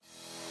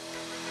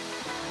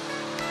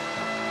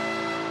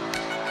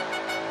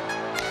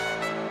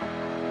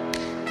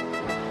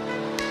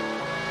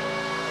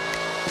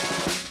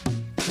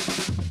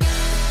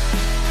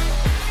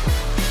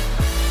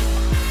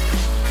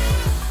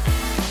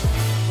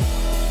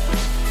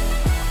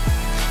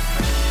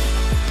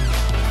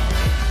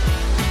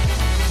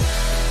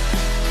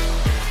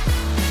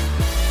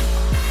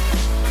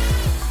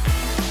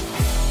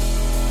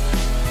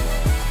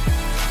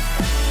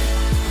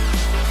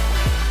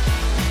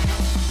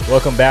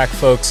Welcome back,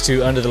 folks,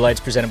 to Under the Lights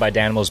presented by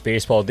Danimals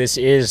Baseball. This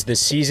is the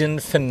season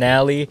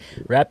finale,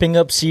 wrapping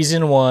up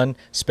season 1.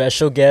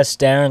 Special guest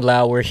Darren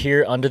Plau. We're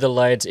here under the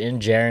lights in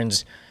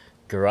Jaren's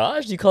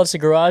garage. Do you call it a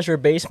garage or a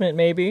basement,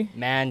 maybe?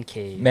 Man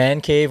cave. Man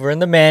cave. We're in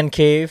the man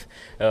cave.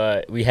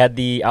 We had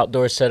the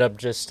outdoor setup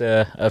just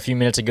a few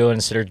minutes ago and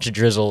it started to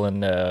drizzle,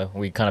 and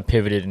we kind of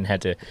pivoted and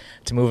had to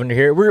move into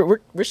here.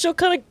 We're still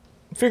kind of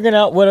figuring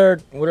out what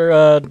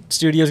our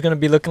studio is going to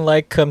be looking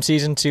like come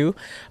season 2.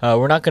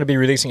 We're not going to be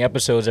releasing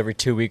episodes every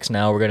 2 weeks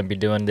now. We're going to be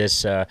doing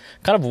this kind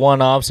of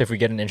one-offs. If we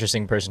get an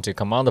interesting person to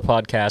come on the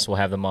podcast, we'll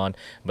have them on,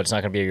 but it's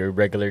not going to be a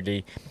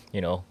regularly,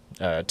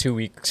 2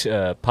 weeks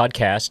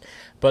podcast.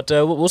 But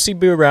we'll see,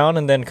 be around,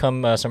 and then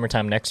come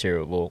summertime next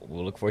year, we'll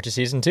look forward to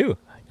season 2.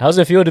 How's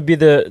it feel to be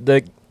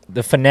the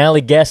finale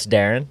guest,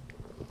 Darren?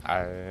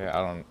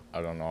 I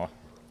don't know.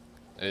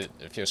 It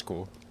feels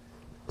cool.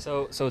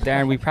 So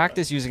Darren, we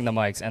practice using the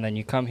mics, and then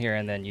you come here,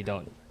 and then you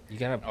don't. You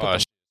gotta.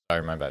 Put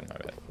Sorry, my bad.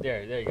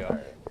 There you go.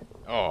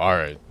 Oh, all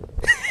right.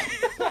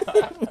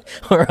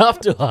 We're off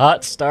to a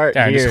hot start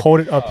Darren, here. just hold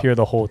it up here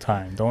the whole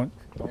time. Don't.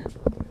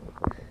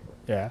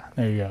 Yeah,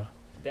 there you go.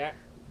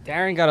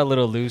 Darren got a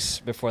little loose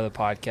before the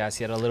podcast.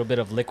 He had a little bit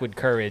of liquid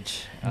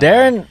courage.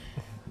 Darren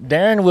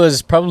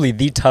was probably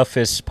the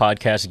toughest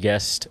podcast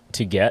guest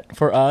to get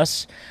for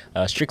us,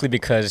 strictly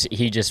because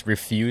he just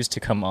refused to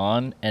come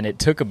on, and it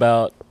took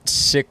about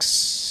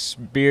 6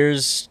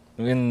 beers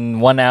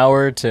in 1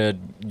 hour to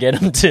get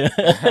him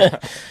to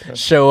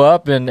show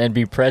up and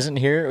be present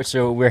here.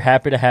 So we're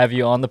happy to have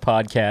you on the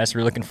podcast.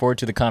 We're looking forward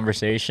to the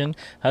conversation.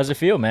 How's it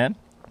feel, man?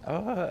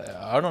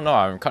 I don't know.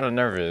 I'm kind of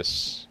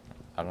nervous.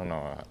 I don't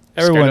know.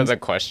 Everyone's- Scared of the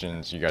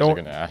questions you guys are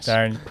gonna ask.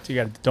 Darren,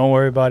 don't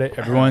worry about it.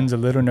 Everyone's a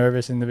little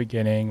nervous in the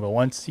beginning, but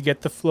once you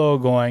get the flow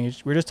going,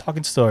 we're just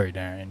talking story,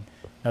 Darren.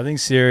 Nothing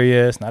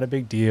serious, not a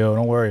big deal.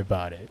 Don't worry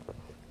about it.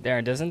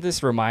 Darren, doesn't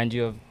this remind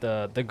you of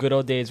the good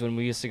old days when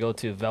we used to go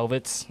to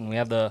Velvet's and we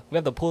have the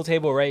pool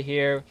table right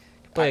here,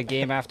 play a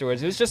game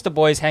afterwards? It was just the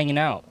boys hanging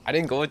out. I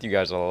didn't go with you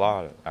guys a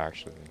lot,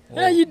 actually.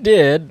 Yeah, you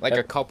did. Like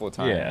a couple of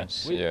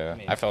times. yeah.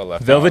 I felt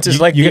left Velvet's out. is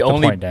like you the get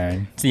only point,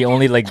 Darren. it's the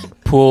only like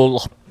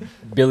pool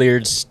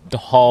billiards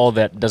hall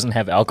that doesn't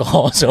have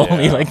alcohol, so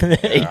only Yeah. like the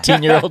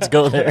 18-year-olds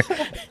go there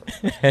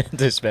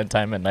to spend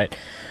time at night.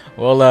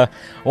 Well, I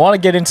want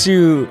to get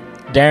into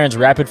Darren's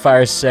rapid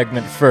fire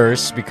segment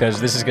first because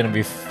this is going to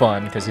be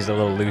fun because he's a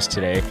little loose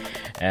today,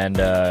 and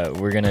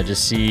we're going to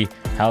just see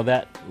how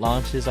that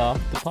launches off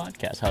the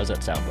podcast. How does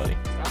that sound, buddy?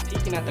 Stop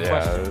peeking at the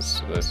Yeah,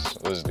 questions.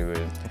 let's do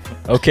it.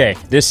 Okay,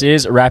 this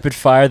is rapid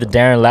fire, the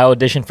Darren Plau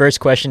edition. First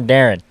question,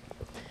 Darren.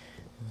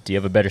 Do you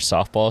have a better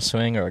softball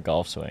swing or a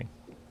golf swing?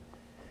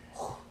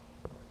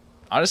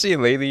 Honestly,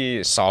 lately,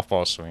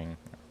 softball swing,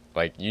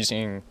 like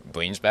using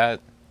Blaine's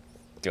bat.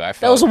 Dude, I That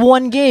felt was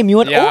one game. You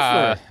went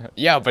yeah, over.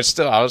 yeah, but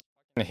still, I was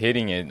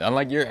hitting it.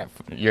 Unlike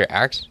your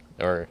axe,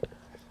 or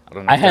I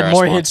don't know. I if you're had our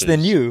more hits than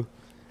sponsors. you.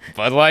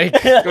 But like,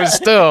 it was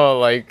still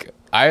like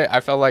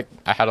I felt like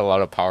I had a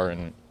lot of power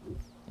in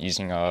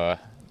using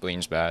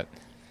Blaine's bat.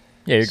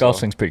 Yeah, your golf So-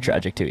 swing's pretty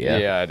tragic too. Yeah.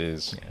 Yeah, it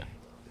is.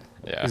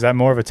 Yeah. Is that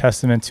more of a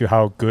testament to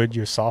how good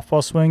your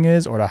softball swing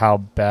is, or to how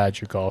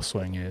bad your golf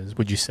swing is?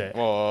 Would you say?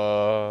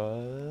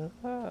 Well,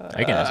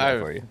 I can answer that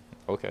for you.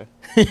 Okay.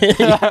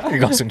 Your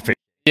golf swing's pretty.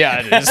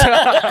 Yeah, it is.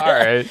 All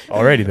right.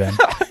 Already then.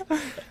 I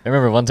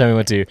remember one time we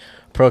went to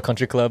Pro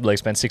Country Club, like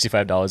spent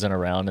 $65 in a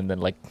round, and then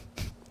like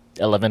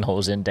 11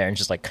 holes in, Darren's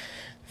just like,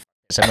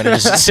 so I'm gonna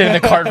just sit in the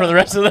cart for the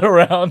rest of the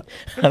round.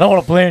 I don't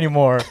want to play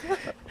anymore.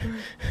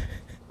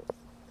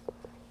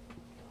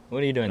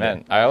 What are you doing,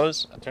 Man, Dan?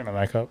 Turn my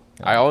mic up.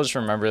 I always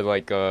remember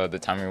like the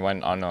time we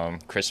went on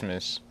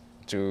Christmas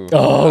to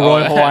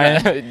Royal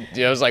Hawaiian?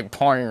 Yeah, it was like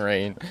pouring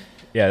rain.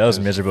 Yeah, that was It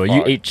was miserable. You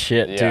fucked. ate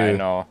shit Yeah, too. I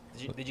know.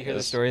 Did you hear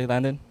the story,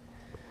 Landon?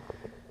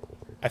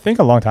 I think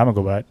a long time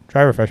ago, but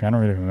try to refresh me. I don't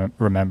really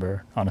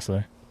remember,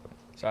 honestly.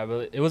 So I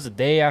believe it was the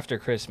day after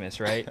Christmas,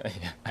 right?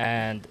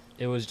 And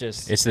it was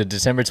just. It's the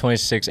December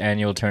 26th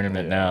annual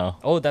tournament Yeah. now.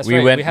 Oh, that's we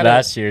right. went We had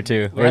last year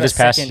too, We or had this a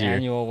past second year.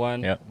 annual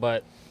one, Yep.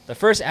 but the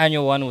first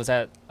annual one was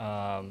at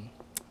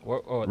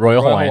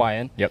Royal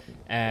Hawaiian. Yep.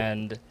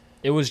 And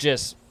it was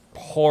just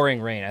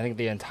pouring rain. I think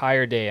the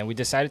entire day, and we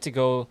decided to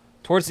go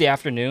towards the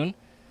afternoon,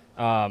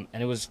 and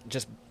it was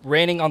just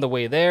raining on the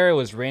way there. It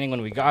was raining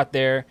when we got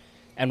there,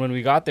 and when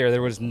we got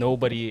there was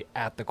nobody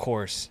at the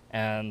course.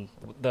 And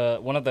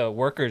one of the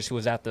workers who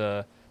was at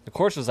the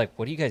course was like,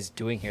 "What are you guys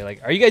doing here?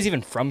 Like, are you guys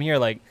even from here?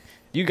 Like,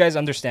 do you guys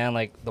understand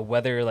like the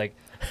weather, like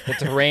the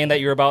terrain that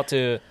you're about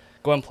to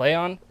go and play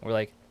on?" We're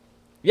like,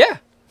 "Yeah."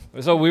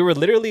 So we were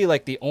literally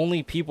like the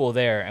only people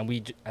there, and we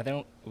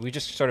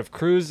just sort of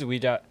cruised. We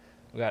got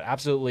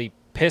absolutely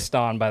pissed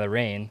on by the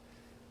rain,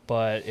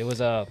 but it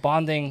was a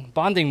bonding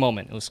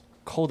moment. It was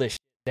cold as shit.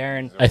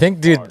 Darren. I think,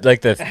 dude,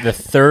 like the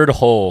third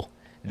hole,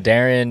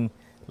 Darren,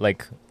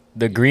 like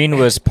the green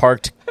was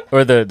parked,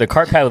 or the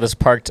cart path was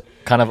parked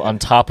kind of on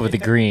top of the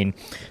green.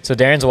 So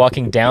Darren's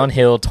walking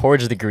downhill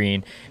towards the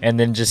green, and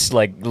then just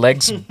like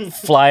legs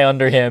fly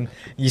under him.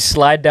 You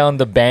slide down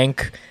the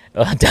bank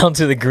down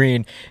to the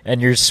green,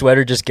 and your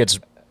sweater just gets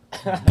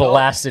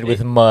blasted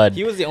with mud.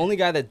 He was the only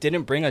guy that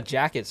didn't bring a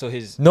jacket, so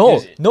his No,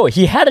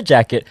 he had a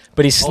jacket,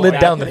 but he slid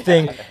down the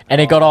thing,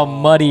 and it got all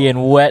muddy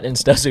and wet and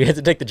stuff. So he had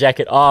to take the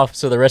jacket off.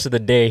 So the rest of the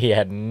day he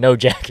had no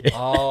jacket.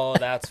 Oh,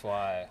 that's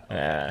why.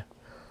 Yeah.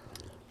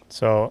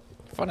 So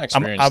Fun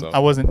experience though.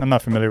 I'm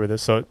not familiar with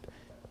this. So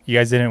you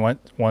guys didn't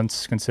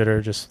once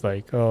consider just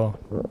like, oh,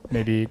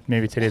 maybe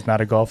today's not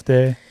a golf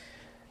day,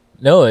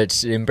 No,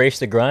 it's embrace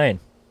the grind.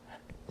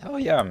 Hell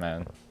yeah,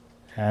 man.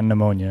 and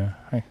pneumonia,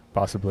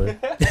 possibly.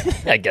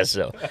 I guess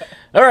so.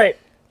 All right.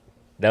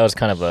 That was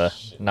kind of a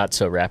not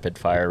so rapid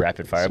fire.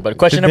 But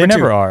question number They two.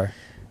 never are.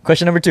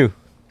 Question number 2. Do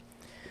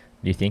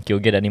you think you'll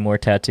get any more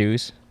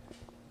tattoos?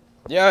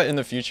 Yeah, in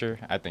the future,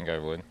 I think I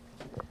would.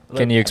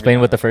 Can you explain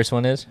what the first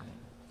one is?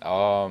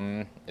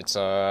 It's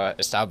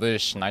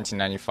established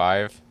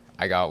 1995.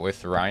 I got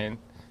with Ryan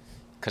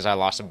because I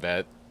lost a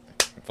bet,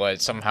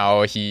 but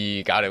somehow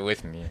he got it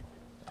with me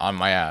on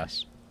my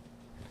ass.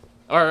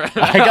 Or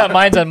I got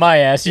mine's on my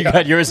ass. You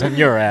got yours on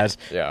your ass.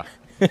 yeah,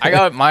 I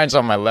got mine's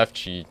on my left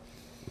cheek,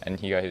 and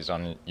he got his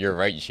on your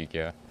right cheek.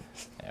 Yeah.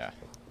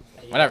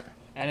 Whatever.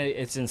 And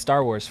it's in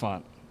Star Wars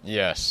font.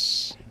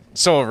 Yes.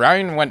 So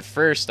Ryan went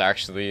first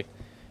actually,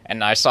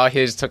 and I saw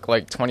his took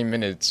like 20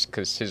 minutes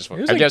because his It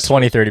was I like guess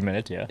 20, 30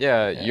 minutes, yeah.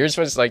 Yeah, yours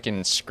was like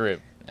in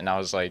script, and I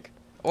was like,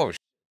 "Oh,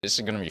 this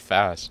is gonna be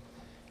fast."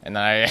 And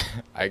then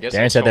I guess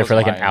Darren sat there for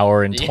like an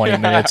hour and 20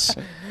 minutes.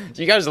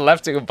 You guys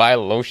left to go buy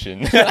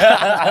lotion.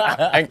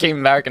 I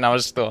came back and I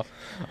was still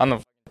on the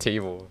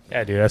table.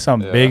 Yeah, dude, that's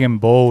some Yeah. big and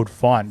bold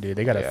font, dude.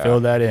 They gotta Yeah. fill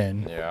that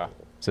in. Yeah.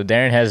 So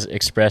Darren has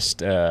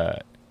expressed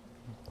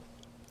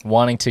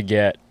wanting to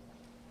get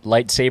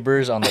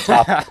lightsabers on the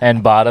top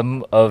and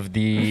bottom of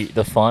the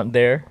font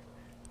there.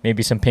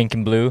 Maybe some pink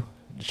and blue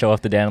to show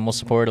off the Danimal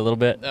support a little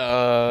bit.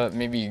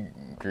 Maybe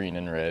green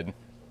and red.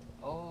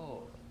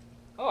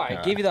 Oh,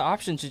 I gave you the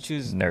option to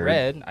choose Nerd.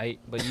 red.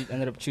 But you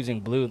ended up choosing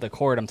blue. The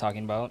cord I'm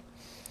talking about.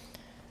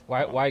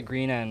 Why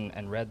green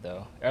and red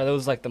though? Are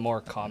those like the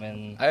more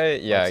common? I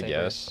lightsabers?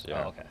 guess.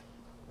 Yeah. Oh, okay.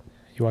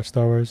 You watch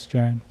Star Wars,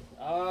 Jaren?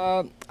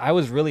 I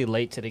was really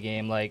late to the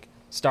game. Like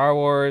Star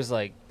Wars,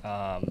 like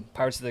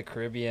Pirates of the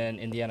Caribbean,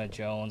 Indiana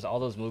Jones, all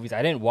those movies.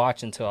 I didn't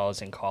watch until I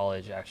was in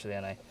college actually,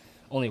 and I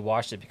only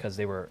watched it because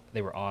they were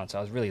on. So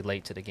I was really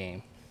late to the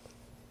game.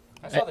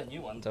 I saw the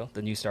new one though,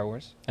 the new Star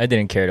Wars. I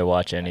didn't care to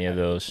watch any of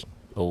those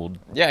old.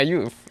 Yeah,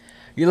 you.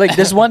 You like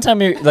this one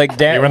time you like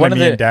They Darren. run One like of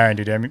me the and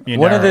Darren, dude. Me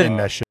and one Darren of the- are in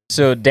that shit.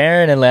 So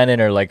Darren and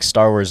Landon are like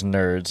Star Wars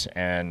nerds,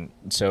 and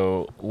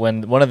so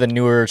when one of the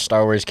newer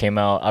Star Wars came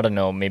out, I don't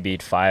know, maybe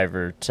 5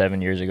 or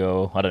 7 years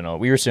ago, I don't know.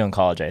 We were still in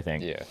college, I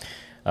think.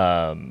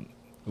 Yeah.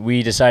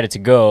 We decided to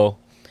go,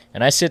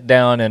 and I sit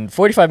down, and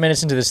 45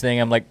 minutes into this thing,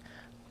 I'm like,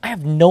 I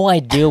have no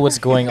idea what's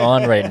going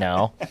on right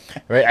now,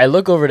 right? I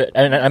look over to,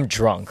 and I'm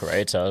drunk,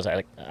 right? So I was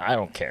like, I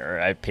don't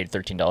care. I paid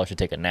 $13 to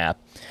take a nap.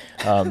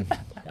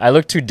 I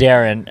look to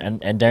Darren,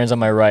 and Darren's on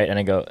my right, and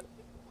I go,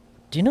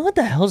 do you know what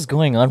the hell's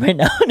going on right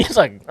now? And he's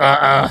like,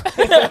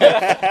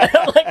 And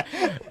I'm like,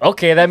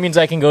 okay, that means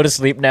I can go to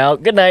sleep now.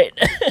 Good night.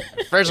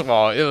 First of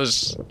all, it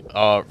was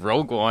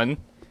Rogue One,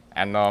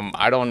 and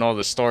I don't know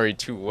the story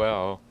too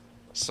well,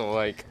 so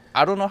like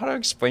I don't know how to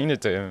explain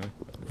it to him.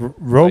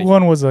 Rogue Like-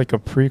 One was like a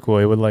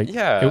prequel. It would like,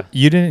 Yeah.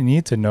 you didn't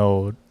need to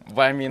know.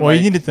 But I mean, Well, like,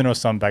 you needed to know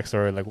some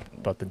backstory, like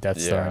about the Death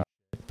Star, Yeah. and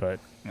shit, but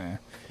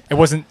it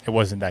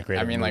wasn't that great.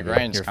 I of a mean, like movie.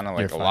 Ryan's You're- kind of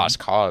you're like a fine. lost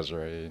cause,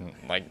 right? And,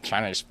 like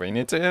trying to explain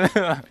it to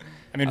him.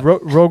 I mean,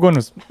 Rogue One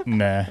was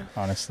meh,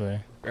 honestly.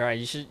 Right,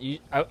 you should.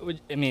 I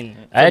mean,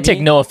 I for take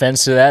me- no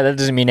offense to that. That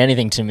doesn't mean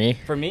anything to me.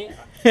 For me,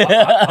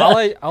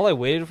 all I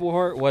waited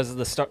for was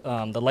the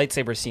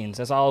lightsaber scenes.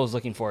 That's all I was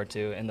looking forward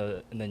to in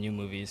the new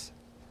movies.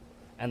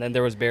 And then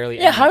there was barely.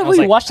 Yeah, how I did was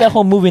we like, watch that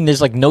whole movie and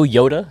there's like no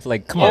Yoda?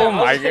 Like, come Yeah, on.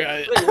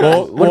 I was-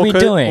 Well, What are we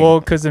doing? Well,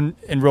 because in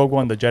Rogue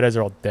One, the Jedi's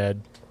are all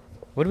dead.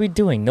 What are we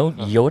doing? No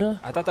Yoda?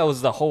 I thought that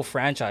was the whole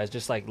franchise,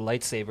 just like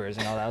lightsabers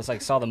and all that. I was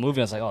like, saw the movie,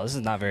 and I was like, oh, this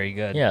is not very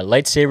good. Yeah,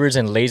 lightsabers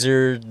and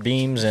laser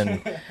beams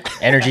and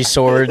energy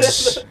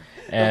swords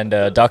and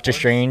Doctor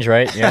Strange,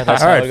 right? Yeah,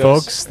 that's All how right, it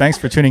goes. folks. Thanks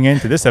for tuning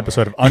in to this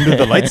episode of Under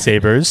the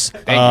Lightsabers.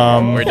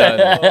 Thank you. We're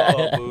done.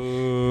 Oh,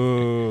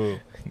 boo.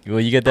 Will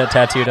you get that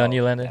tattooed on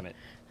you, Landon? Damn it.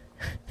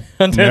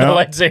 Under No.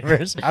 the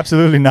lightsabers.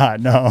 Absolutely not.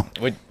 No,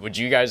 Would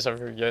you guys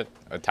ever get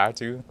a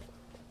tattoo?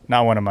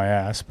 not one on my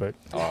ass, but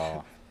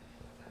Oh,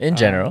 In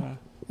general.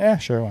 yeah,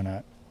 sure, why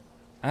not?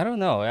 I don't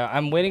know.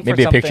 I'm waiting for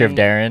Maybe a something. picture of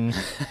Darren.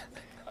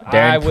 I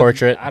Darren would-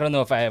 portrait. I don't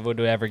know if I would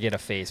ever get a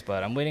face,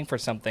 but I'm waiting for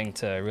something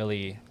to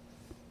really,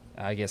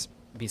 I guess,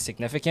 be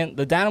significant.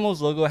 The Danimals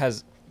logo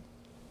has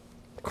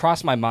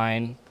crossed my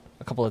mind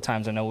a couple of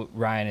times. I know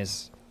Ryan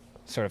is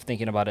sort of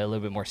thinking about it a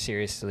little bit more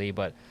seriously,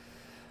 but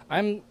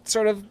I'm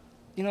sort of,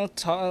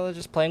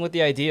 just playing with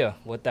the idea,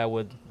 what that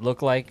would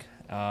look like.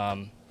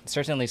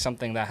 Certainly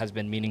something that has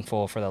been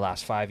meaningful for the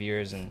last 5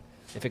 years, and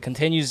if it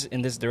continues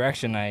in this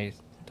direction, I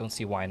don't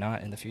see why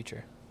not in the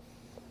future.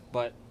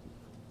 But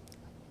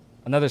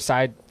another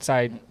side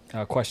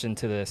question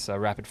to this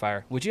rapid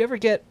fire: would you ever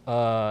get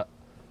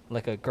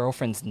like a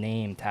girlfriend's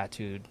name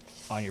tattooed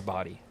on your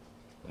body?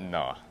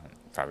 no.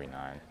 Probably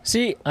not.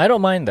 See, I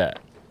don't mind that,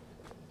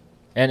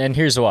 and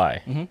here's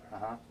why. Mhm.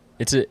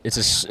 It's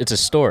a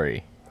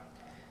story.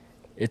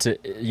 It's a,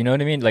 you know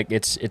what I mean? Like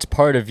it's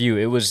part of you.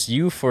 It was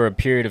you for a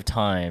period of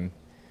time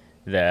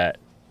that,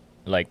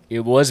 like,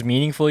 it was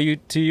meaningful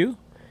to you,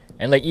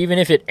 and like even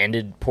if it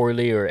ended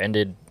poorly or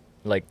ended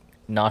like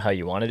not how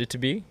you wanted it to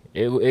be,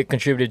 it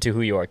contributed to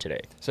who you are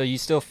today. So you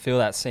still feel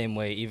that same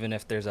way, even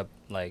if there's a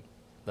like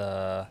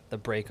the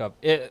breakup.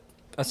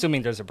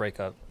 Assuming there's a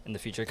breakup in the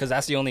future, because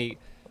that's the only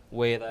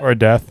way that. Or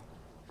death.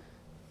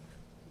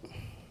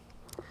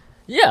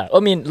 Yeah, I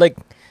mean, like,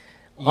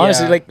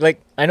 honestly, Yeah.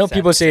 like I know Sad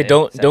people to say say,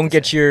 don't sad don't to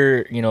get say.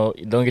 your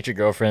don't get your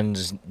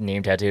girlfriend's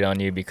name tattooed on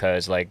you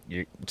because like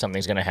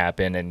something's gonna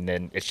happen and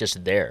then it's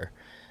just there.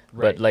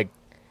 Right. But like,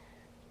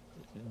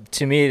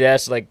 to me,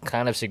 that's like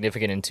kind of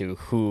significant into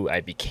who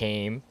I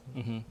became,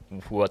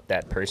 what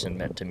that person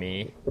meant to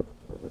me,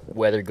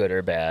 whether good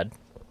or bad.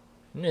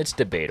 It's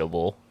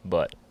debatable,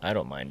 but I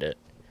don't mind it.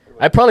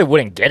 I probably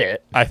wouldn't get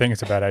it. I think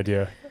it's a bad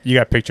idea. You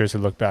got pictures to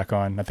look back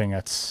on. I think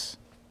that's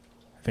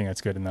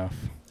good enough.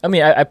 I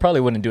mean, I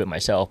probably wouldn't do it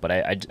myself, but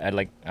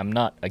I'm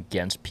not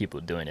against people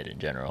doing it in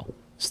general.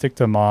 Stick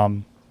to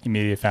mom,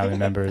 immediate family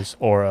members,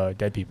 or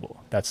dead people.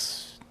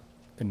 That's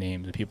the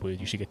names of people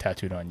you should get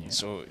tattooed on you.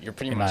 So you're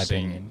pretty In my much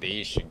saying opinion.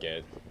 they should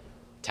get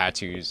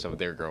tattoos of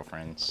their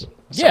girlfriends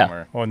Yeah.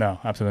 somewhere. Well, no,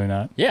 absolutely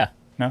not. Yeah.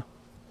 No.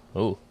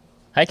 Oh,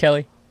 hi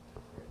Kelly.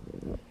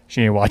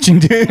 She ain't watching,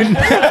 dude.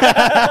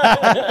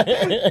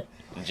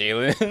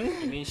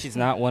 Jalen. You mean she's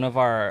not one of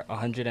our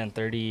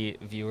 130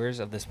 viewers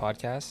of this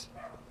podcast?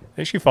 I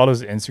think she follows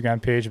the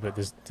Instagram page, but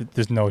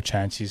there's no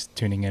chance she's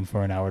tuning in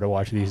for an hour to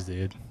watch these,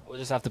 dude. We'll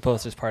just have to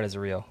post this part as a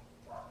reel.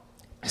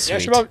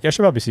 Sweet. She'll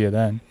probably see it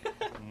then.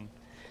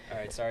 All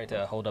right, sorry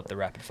to hold up the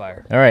rapid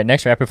fire. All right,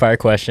 next rapid fire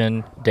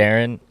question,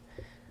 Darren.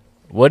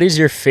 What is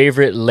your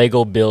favorite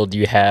Lego build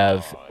you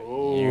have?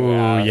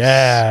 Ooh,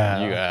 yeah.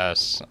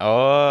 U.S.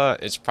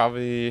 It's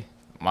probably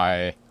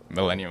my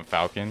Millennium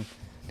Falcon.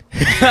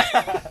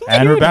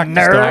 And we're back to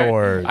Star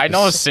Wars. I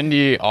know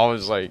Cindy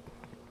always like,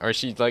 or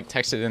she like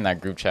texted in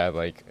that group chat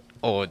like,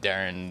 "Oh,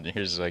 Darren,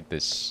 here's like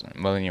this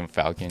Millennium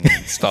Falcon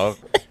stuff,"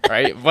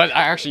 right? But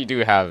I actually do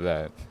have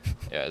that.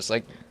 Yeah, it's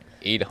like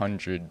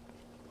 $800.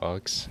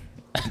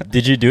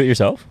 Did you do it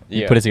yourself?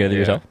 You put it together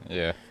yourself?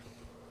 Yeah.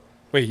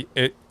 Wait,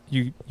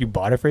 you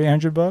bought it for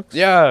 $800?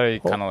 Yeah, I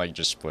kind of like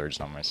just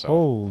splurged on myself.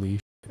 Holy!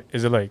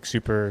 Is it like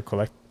super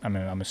I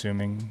mean, I'm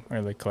assuming,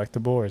 or like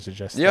collectible, or is it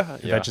just is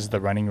that just the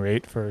running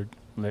rate for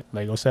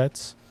Lego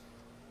sets?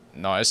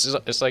 No,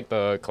 it's like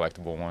the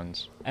collectible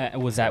ones.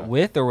 Was that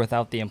with or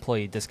without the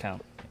employee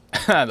discount?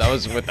 That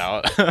was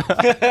without.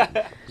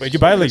 Wait, you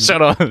buy like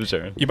Shut up,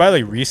 Sharon. you buy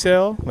like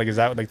resale? Like is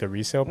that like the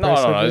resale No, price?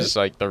 no, of no. it? It's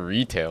like the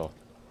retail.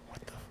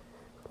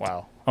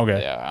 Wow.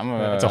 Okay.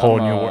 Yeah, It's a whole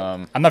new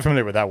world. I'm not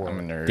familiar with that world. I'm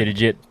a nerd. Did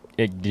you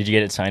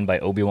get it signed by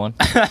Obi-Wan?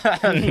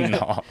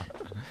 No.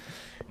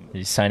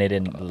 You sign it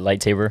in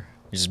lightsaber?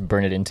 You just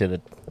burn it into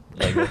the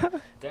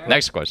Lego?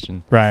 Next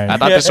question. Ryan, I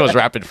thought this was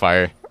rapid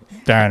fire.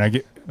 Darren,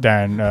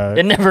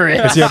 It never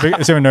let's is.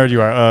 see how nerd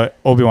you are.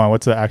 Obi-Wan,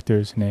 what's the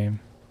actor's name?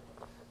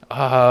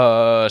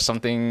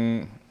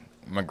 Something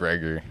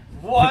McGregor.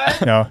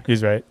 What? No,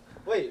 he's right.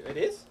 Wait, it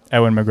is?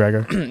 Ewan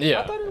McGregor.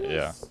 Yeah. thought it was-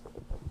 Yeah.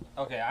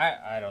 Okay,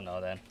 I don't know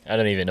then. I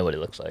don't even know what it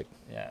looks like.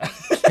 Yeah.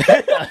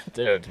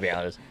 To be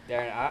honest.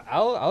 Darren,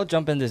 I'll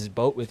jump in this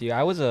boat with you.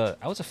 I was a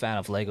fan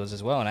of Legos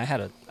as well, and I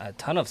had a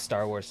ton of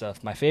Star Wars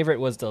stuff. My favorite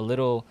was the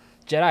little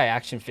Jedi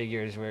action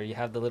figures where you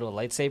have the little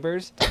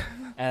lightsabers,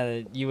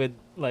 and you would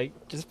like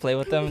just play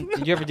with them.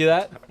 Did you ever do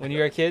that when you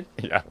were a kid?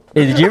 Yeah.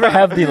 Hey, did you ever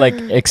have the like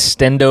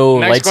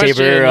extendo Next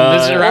lightsaber? question.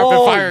 This is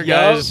rapid fire,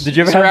 yup. guys. Did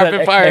you ever This is have rapid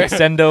that fire.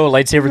 extendo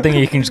lightsaber thing?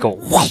 And you can just go.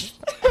 Whoosh.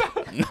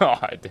 No,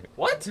 I didn't.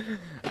 What?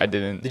 I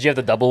didn't. Did you have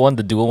the double one,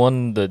 the dual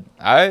one, the?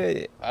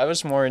 I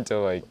was more into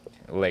like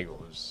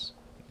Legos.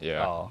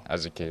 Yeah. Oh.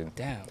 As a kid.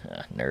 Damn.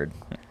 Nerd.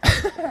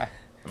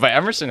 But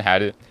Emerson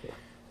had it.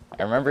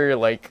 I remember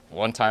like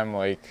one time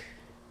like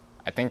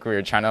I think we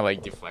were trying to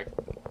like deflect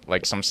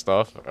like some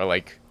stuff or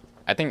like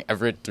I think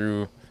Everett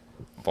threw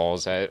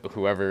balls at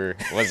whoever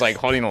was like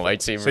holding a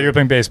lightsaber. So you're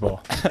playing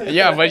baseball.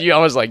 Yeah, but you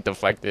always like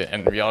deflect it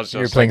and we all just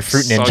You're playing like,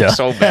 Fruit sucked Ninja.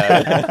 so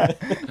bad.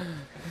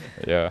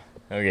 Yeah.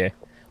 Okay.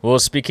 Well,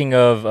 speaking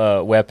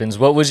of weapons,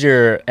 what was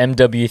your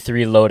MW3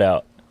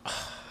 loadout?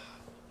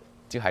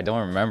 Dude, I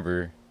don't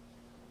remember.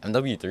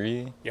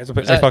 MW3? You guys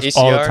play Was that Xbox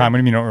all the ACR? time. What do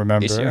you mean you don't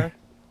remember? ACR?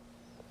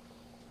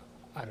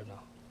 I don't know.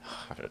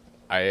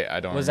 I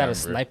don't Was remember. that a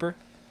sniper?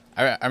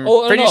 I'm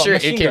Oh, pretty no, sure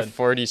machine gun.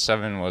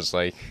 AK-47 was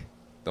like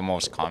the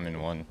most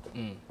common one.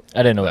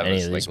 I didn't know That what any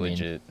was of like these mean.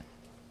 legit.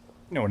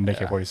 You know what an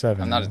AK-47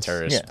 I'm not a is.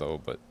 terrorist Yeah. though,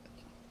 but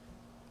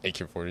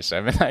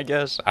AK-47, I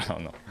guess. I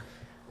don't know.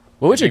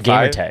 What was your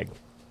gamer G5? tag?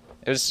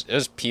 It was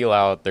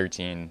Plau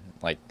 13,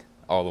 like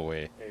all the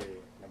way.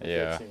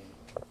 Yeah.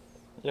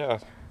 Yeah.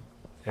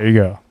 There you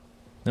go.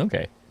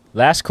 Okay.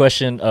 Last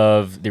question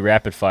of the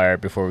rapid fire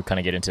before we kind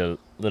of get into a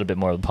little bit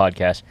more of the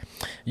podcast.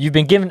 You've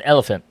been given an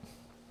elephant.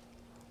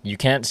 You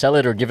can't sell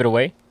it or give it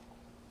away.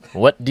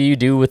 What do you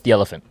do with the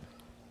elephant?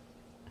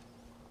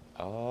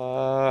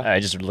 I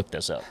just looked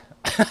this up.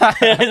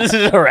 This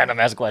is a random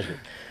ass question.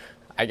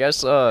 I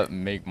guess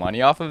make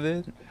money off of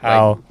it.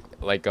 How?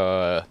 Like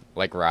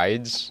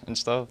rides and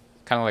stuff.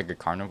 Kind of like a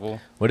carnival.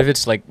 What if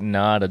it's like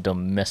not a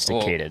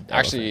domesticated? Well,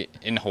 actually,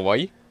 in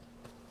Hawaii.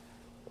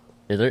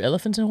 Are there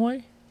elephants in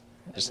Hawaii?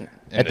 Just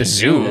At the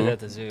zoo. At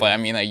the zoo. But I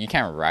mean, like, you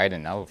can't ride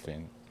an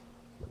elephant.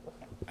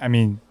 I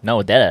mean, Not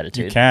with that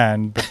attitude. you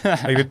can. But,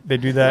 like, they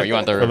do that Oh, you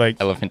want the for like.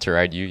 elephant to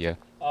ride you? Yeah.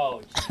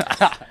 Oh,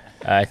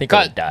 I think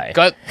I would die.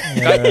 Cut.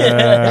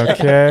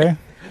 Okay.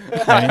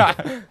 All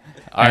right.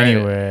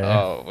 Anyway.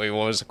 Oh, wait,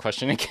 what was the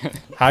question again?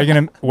 How you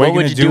gonna? What you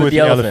would gonna you do with the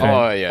elephant?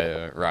 Oh,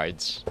 yeah,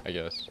 rides, I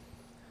guess.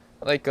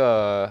 Like,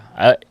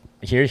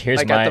 Here's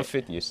like my at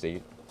the 50th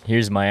state.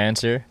 here's my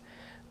answer.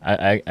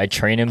 I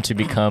train him to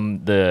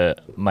become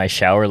my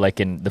shower like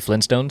in the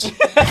Flintstones,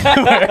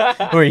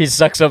 where he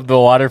sucks up the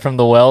water from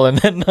the well and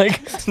then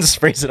like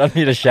sprays it on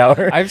me to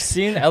shower. I've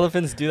seen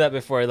elephants do that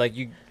before. Like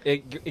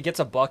it gets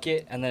a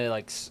bucket and then it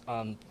like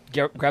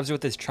grabs you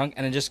with its trunk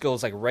and it just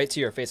goes like right to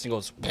your face and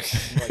goes like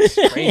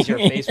sprays your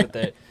face with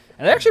it.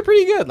 And they're actually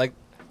pretty good. Like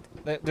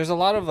there's a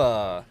lot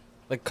of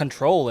like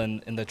control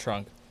in the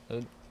trunk.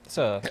 It's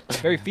a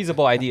very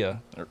feasible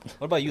idea. What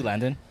about you,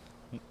 Landon?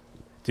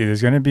 Dude,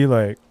 there's gonna be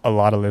like a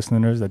lot of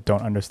listeners that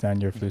don't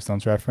understand your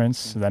Flintstones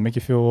reference. Does that make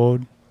you feel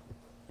old?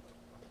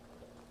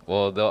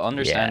 Well, they'll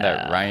understand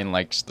that Yeah. Ryan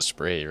likes the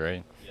spray,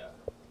 right? Yeah,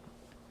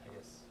 I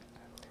guess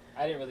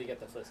I didn't really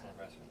get the Flintstone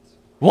reference.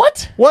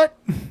 What? What?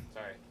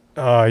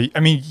 Sorry. I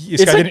mean,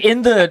 this It's guy like didn't.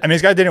 in the. I mean,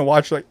 this guy didn't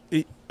watch like.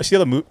 You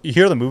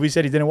hear the movie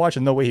said he didn't watch.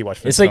 There's no way he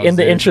watched. It's like in Flintstones,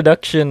 the dude.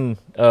 introduction,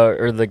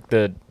 or like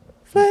the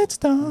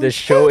Flintstones. the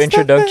show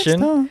introduction.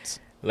 Flintstones.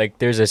 like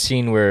there's a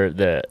scene where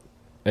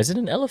is it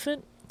an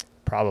elephant?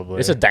 Probably.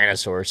 It's a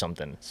dinosaur or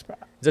something.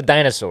 It's a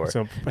dinosaur.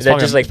 So it's, that probably,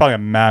 just like it's probably a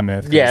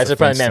mammoth. 'cause yeah, it's the a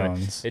probably Flintstones.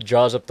 mammoth. It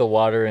draws up the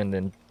water and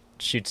then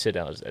shoots it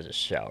out as a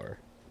shower.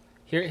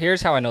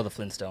 Here's how I know the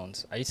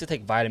Flintstones. I used to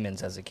take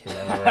vitamins as a kid.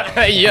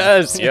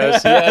 yes.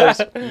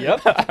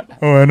 Yep.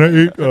 Oh, and I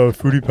ate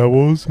Fruity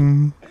Pebbles.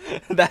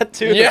 That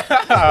too. Yeah.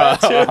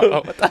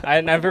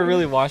 I never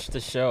really watched the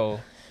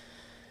show.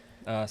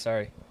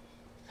 Sorry.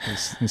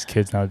 These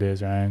kids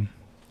nowadays, Ryan.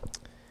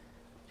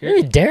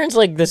 Hey, Darren's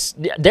like this.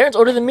 Darren's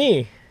older than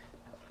me.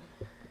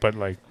 But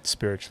like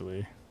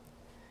spiritually,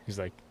 he's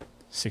like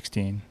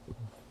 16.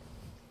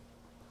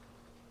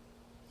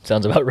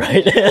 Sounds about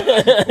right.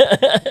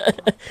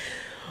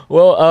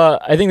 Well,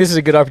 I think this is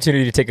a good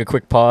opportunity to take a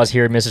quick pause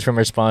here. Message from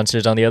our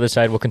sponsors. On the other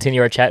side, we'll continue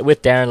our chat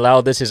with Darren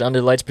Lau. This is Under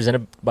the Lights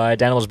presented by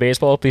Danimals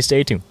Baseball. Please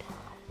stay tuned.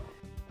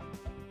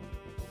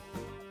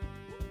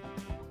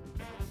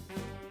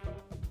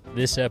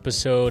 This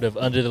episode of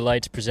Under the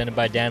Lights presented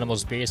by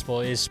Danimals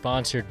Baseball is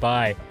sponsored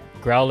by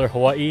Growler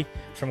Hawaii.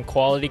 From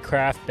quality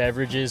craft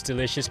beverages,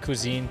 delicious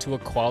cuisine to a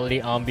quality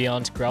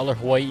ambiance, Growler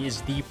Hawaii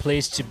is the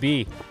place to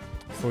be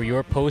for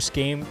your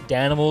post-game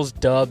Danimals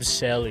Dubs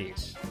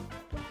Sellies.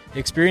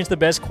 Experience the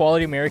best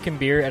quality American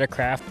beer at a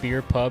craft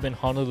beer pub in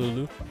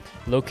Honolulu.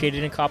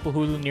 Located in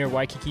Kapahulu near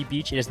Waikiki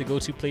Beach, it is the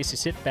go-to place to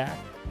sit back,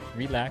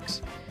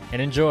 relax,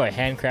 and enjoy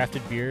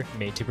handcrafted beer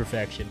made to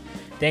perfection.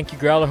 Thank you,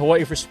 Growler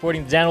Hawaii, for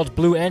supporting the Danimals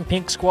blue and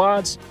pink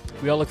squads.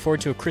 We all look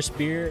forward to a crisp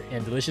beer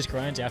and delicious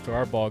grinds after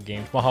our ball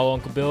games. Mahalo,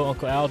 Uncle Bill,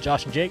 Uncle Al,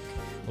 Josh, and Jake.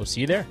 We'll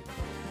see you there.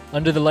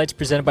 Under the Lights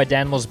presented by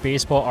Danimals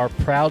Baseball are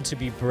proud to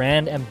be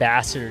brand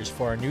ambassadors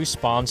for our new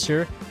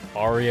sponsor,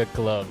 Aria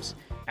Gloves.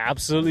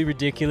 Absolutely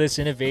ridiculous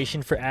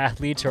innovation for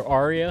athletes, or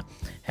Aria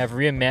have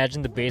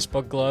reimagined the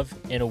baseball glove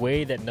in a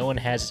way that no one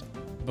has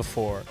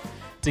before.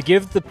 To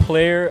give the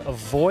player a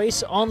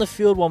voice on the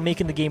field while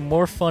making the game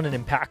more fun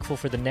and impactful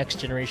for the next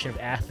generation of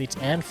athletes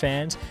and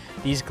fans,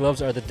 these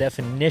gloves are the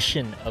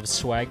definition of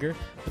swagger,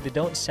 but they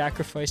don't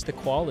sacrifice the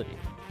quality.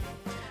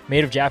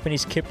 Made of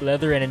Japanese kip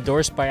leather and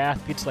endorsed by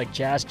athletes like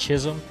Jazz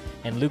Chisholm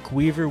and Luke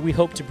Weaver, we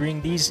hope to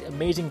bring these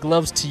amazing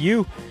gloves to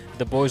you.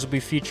 The boys will be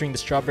featuring the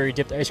strawberry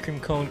dipped ice cream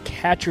cone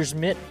catcher's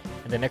mitt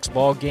in the next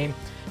ball game.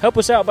 Help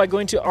us out by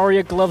going to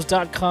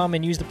ariagloves.com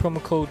and use the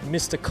promo code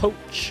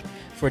MrCoach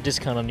for a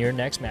discount on your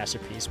next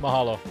masterpiece.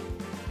 Mahalo.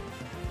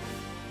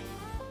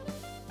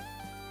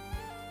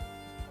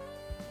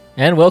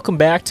 And welcome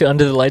back to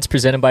Under the Lights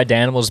presented by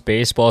Danimals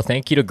Baseball.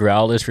 Thank you to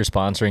Growlers for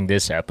sponsoring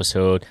this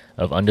episode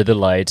of Under the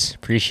Lights.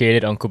 Appreciate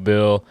it, Uncle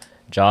Bill,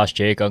 Josh,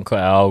 Jake, Uncle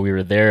Al. We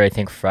were there, I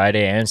think,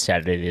 Friday and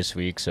Saturday this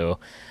week, so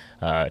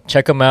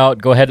check them out.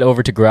 Go ahead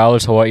over to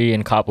Growlers Hawaii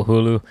in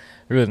Kapahulu.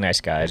 Really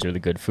nice guys, really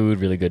good food,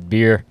 really good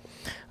beer.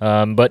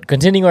 But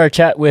continuing our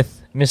chat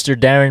with Mr.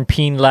 Darren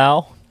Peen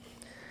Lau.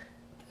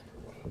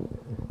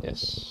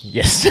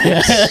 Yes.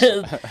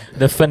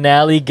 The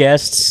finale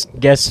guests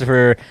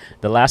for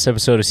the last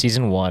episode of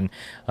season 1.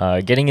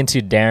 Getting into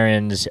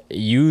Darren's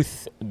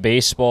youth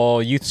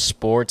baseball, youth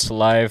sports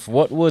life.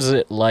 What was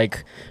it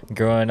like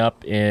growing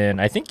up in,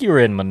 I think you were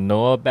in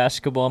Manoa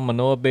basketball,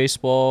 Manoa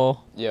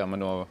baseball? Yeah,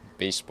 Manoa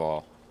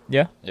baseball.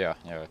 Yeah? Yeah.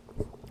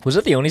 Was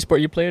that the only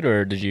sport you played,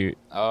 or did you?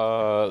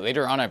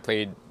 Later on, I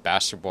played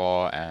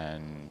basketball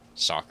and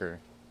soccer.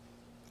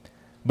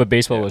 But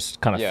baseball Yeah. was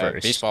kind of Yeah,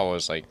 first. baseball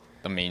was like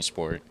the main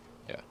sport.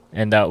 Yeah.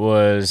 And that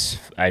was,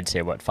 I'd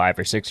say, what, 5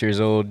 or 6 years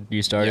old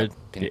you started?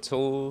 Yeah,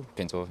 Pinto.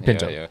 Pinto.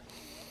 Yeah.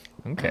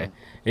 Okay.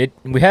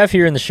 We have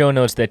here in the show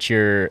notes that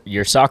your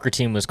soccer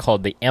team was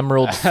called the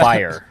Emerald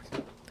Fire.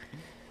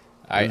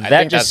 I That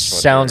think just that's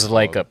what sounds they're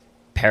like called.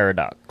 a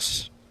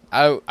paradox.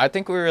 I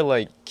think we were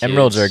like kids.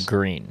 Emeralds are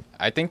green.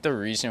 I think the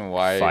reason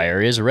why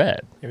Fire is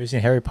red. You ever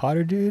seen Harry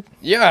Potter, dude?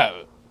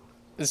 Yeah.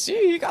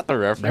 See, you got the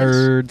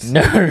reference.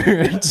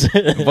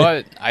 Nerds.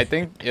 But I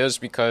think it was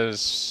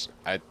because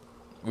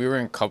we were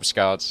in Cub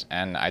Scouts,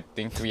 and I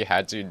think we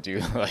had to do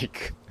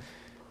like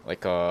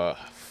a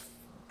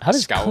How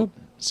does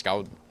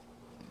scout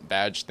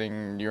badge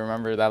thing. Do you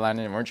remember that,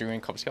 Landon? Weren't you in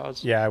Cub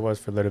Scouts? Yeah, I was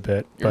for a little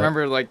bit. You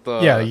remember like the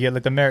Yeah, you get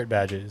like the merit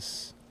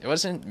badges. It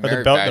wasn't Or the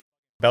merit belt, badge.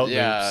 belt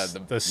Yeah,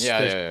 loops.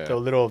 yeah. The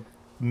little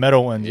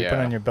metal ones you put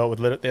Yeah. on your belt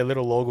with they had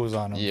little logos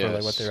on them for like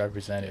what Yes. they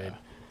represented. Yeah.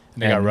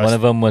 And they got And one rusty.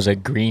 of them was a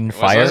green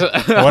fire. Was One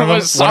of them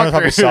was one of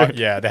them was soccer.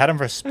 yeah, they had them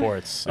for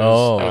sports.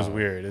 Oh. That was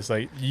weird. It's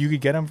like you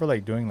could get them for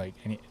like doing like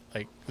any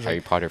like it's Harry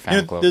like, Potter you fan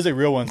know, club. there's like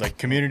real ones like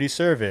community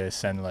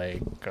service and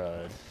like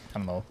I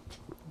don't know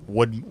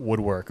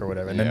woodwork or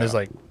whatever. And then there's Yeah.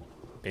 like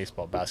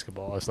baseball,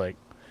 basketball. It's like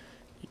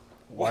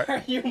Why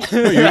are you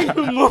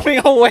moving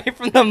away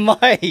from the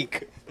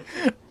mic?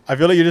 I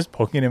feel like you're just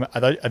poking him. I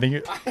think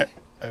you.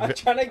 I'm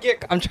trying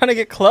to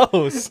get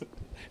close.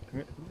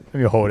 Let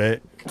me hold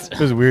it. It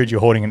was weird you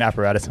holding an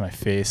apparatus in my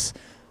face.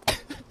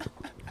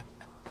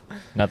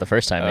 Not the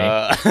first time,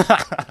 eh?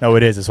 No,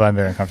 it is. That's why I'm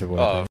very uncomfortable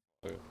with Oh,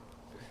 it.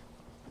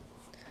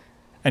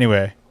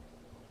 Anyway,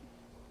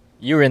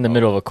 You were in the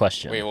middle of a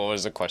question. wait, what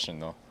was the question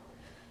though?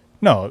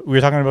 no, we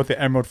were talking about the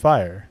Emerald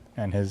Fire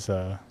and his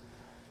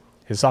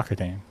soccer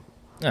team.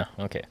 Oh,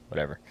 okay,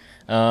 whatever.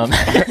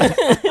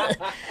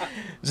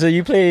 So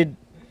you played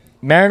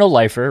Marino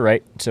Lifer,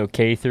 right? So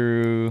K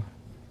through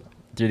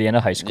the end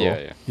of high school.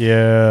 Yeah.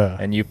 Yeah.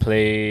 And you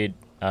played,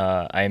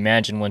 I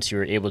imagine once you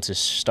were able to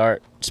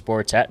start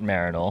sports at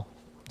Marino,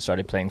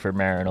 started playing for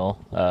Marino,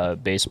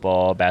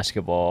 baseball,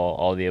 basketball,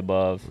 all the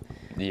above.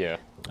 Yeah.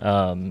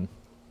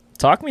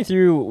 Talk me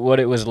through what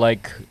it was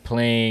like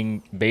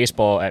playing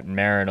baseball at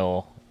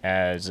Marino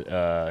as,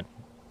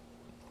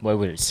 what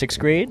was it, 6th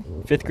grade?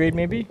 5th grade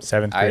maybe?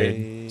 7th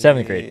grade.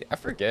 7th grade. I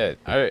forget.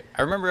 I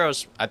remember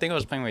I think I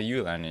was playing with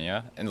you, Landon,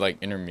 yeah? In like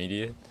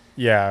intermediate,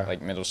 Yeah.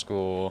 like middle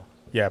school.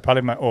 Yeah,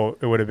 probably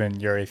it would have been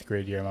your 8th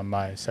grade year,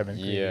 my 7th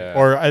grade. Yeah.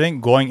 Or I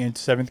think going into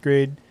 7th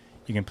grade,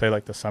 you can play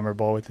like the summer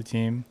ball with the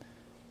team.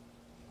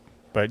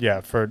 But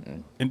yeah, for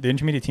the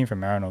intermediate team for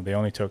Marino, they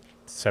only took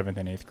 7th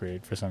and 8th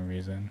grade for some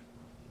reason.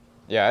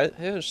 Yeah,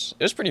 it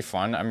was pretty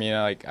fun. I mean,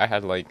 like I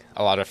had like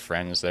a lot of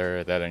friends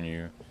there that I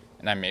knew,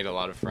 and I made a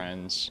lot of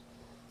friends.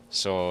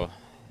 So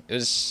it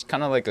was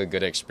kind of like a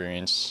good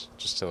experience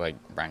just to like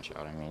branch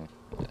out.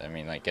 I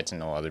mean, like get to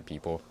know other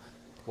people.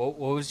 What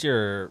was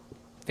your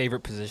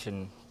favorite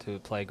position to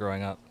play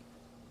growing up?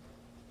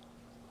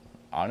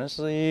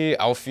 Honestly,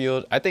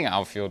 outfield. I think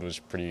outfield was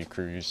pretty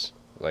cruise.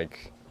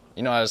 Like,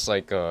 you know, it's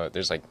like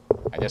there's like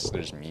I guess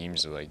there's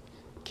memes of like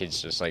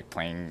kids just like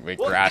playing with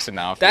grass in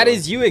the outfield. That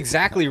is you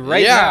exactly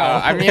right yeah,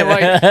 now. I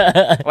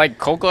mean, like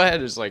Cocoa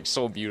Head is like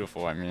so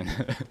beautiful. I mean,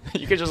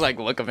 you could just like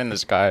look up in the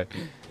sky.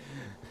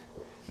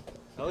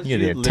 You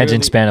get the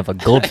attention span of a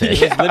goldfish.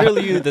 It was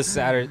literally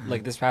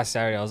this past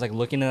Saturday. I was like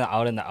looking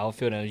out in the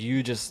outfield, and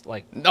you just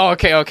like No,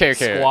 okay.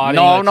 Squatting,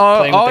 No, like, no.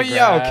 playing with Oh the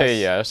yeah, grass.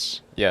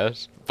 okay,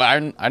 yes.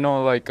 But I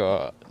know like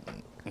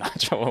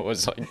Nacho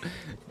was like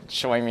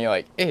showing me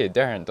like, hey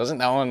Darren, doesn't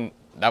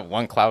that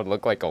one cloud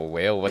look like a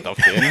whale with a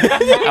fin?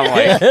 I'm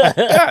like,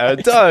 yeah,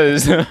 it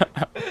does.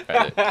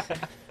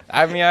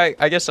 I mean,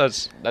 I guess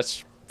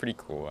that's pretty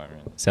cool. I mean,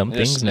 Some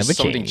it's- things never it's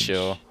something change.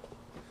 chill.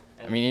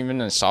 I mean,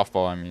 even in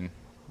softball, I mean,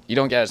 you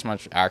don't get as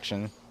much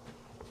action.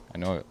 I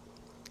know it.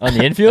 On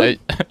the infield?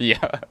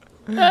 Yeah.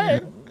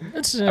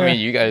 That's, I mean,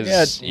 you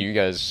guys, yeah. you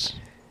guys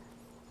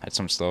had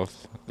some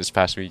stuff this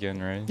past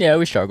weekend, right? Yeah,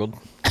 we struggled.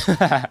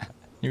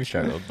 We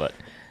struggled, but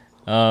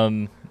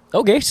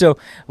okay. So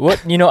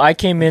I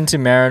came into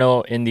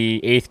Marino in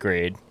the 8th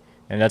grade,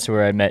 and that's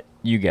where I met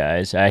you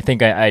guys. I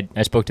think I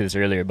spoke to this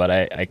earlier, but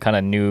I kind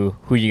of knew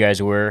who you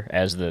guys were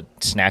as the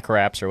snack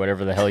raps or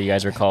whatever the hell you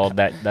guys were called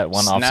that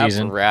one off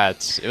season. Snap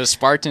Rats. It was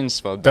Spartan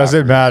spelled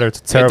Doesn't backwards. matter. It's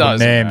a terrible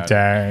doesn't name, matter.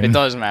 Darren. It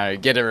does matter.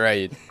 Get it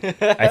right.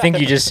 I think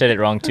you just said it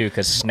wrong too,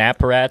 because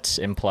Snap Rats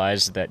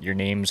implies that your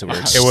names were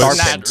It was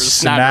Starpins.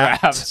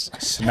 Snap Raps.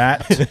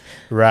 Snat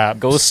rap.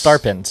 Go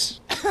Starpins.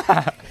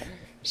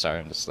 Sorry,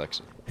 I'm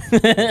dyslexic.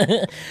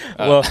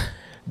 Well,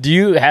 do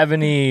you have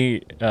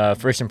any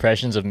first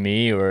impressions of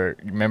me, or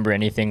remember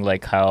anything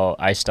like how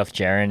I stuffed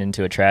Jaren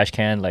into a trash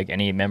can? Like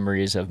any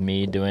memories of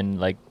me doing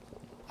like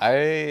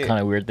kind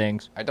of weird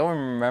things? I don't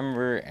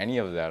remember any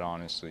of that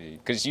honestly,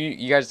 because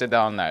you guys did that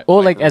on that.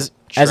 Well, like as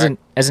track- an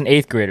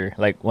 8th grader,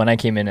 like when I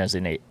came in as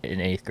in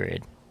 8th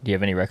grade, do you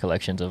have any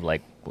recollections of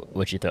like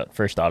what you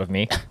first thought of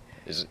me?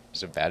 Is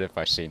it bad if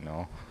I say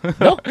no?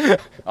 No.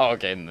 Oh,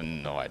 okay.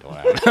 No, I don't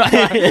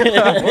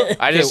have.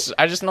 I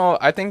just know.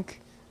 I think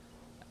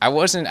I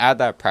wasn't at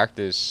that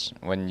practice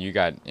when you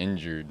got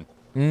injured.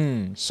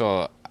 Mm.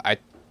 So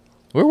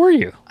Where were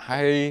you?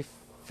 I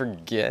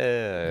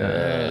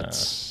forget.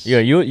 Yeah,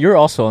 you're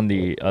also on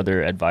the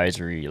other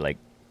advisory, like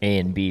A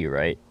and B,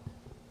 right?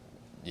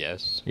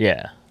 Yes.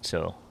 Yeah.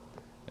 So,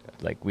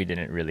 like, we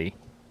didn't really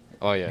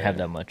Oh yeah. have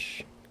that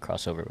much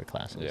crossover with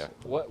classes. Yeah.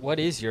 What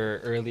is your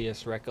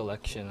earliest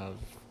recollection of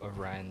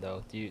Ryan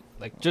though? Do you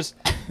like just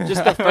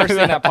the first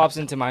thing that pops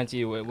into mind to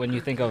you when you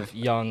think of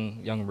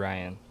young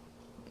Ryan?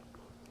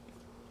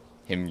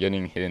 Him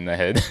getting hit in the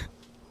head.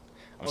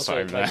 I'm Also,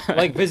 sorry, man.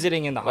 like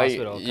visiting in the Like,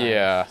 hospital. kind of,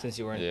 yeah. since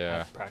you weren't Yeah.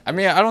 at practice. I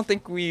mean, I don't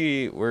think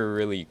we were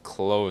really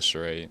close,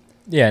 right?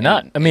 Yeah,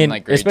 not. I in, mean,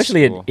 like, grade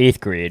especially school. in 8th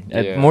grade.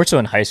 Yeah. More so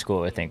in high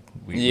school, I think.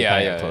 We Yeah,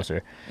 kinda yeah, got yeah.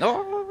 closer.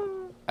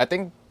 No, I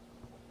think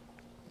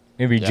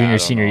Maybe yeah, I junior, don't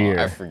senior know. year.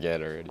 I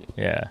forget already.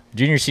 Yeah,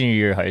 junior, senior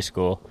year of high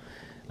school.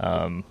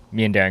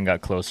 Me and Darren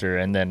got closer,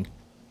 and then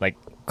like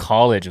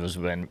college was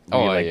when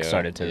we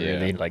started to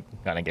really like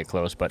kind of get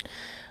close. But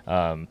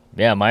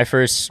yeah, my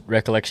first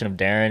recollection of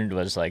Darren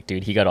was like,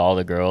 dude, he got all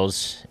the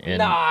girls in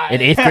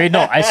 8th grade.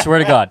 No, I swear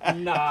to God,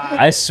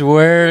 I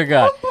swear to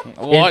God,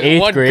 in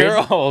 8th grade,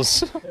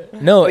 girls?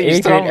 no, Please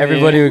 8th grade, tell me.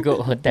 everybody would go,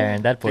 oh,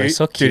 Darren, that boy is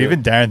so cute. Dude,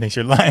 even Darren thinks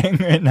you're lying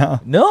right now.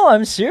 No,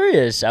 I'm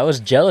serious. I was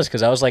jealous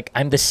because I was like,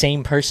 I'm the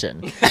same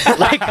person.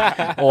 Like,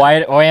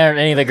 why aren't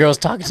any of the girls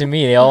talking to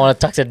me? They all want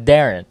to talk to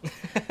Darren.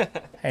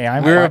 Hey,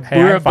 I'm We were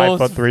 5'3"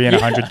 both- and yeah.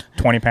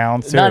 120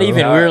 pounds. Too. Not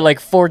even. We were like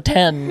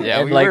 4'10". Yeah,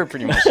 and we like were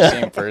pretty much the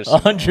same person.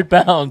 100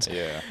 pounds.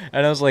 Yeah.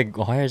 And I was like,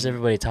 why is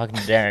everybody talking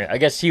to Darren? I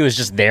guess he was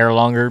just there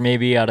longer,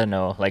 maybe. I don't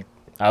know. Like,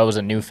 I was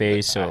a new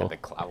face, I had so. the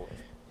clout.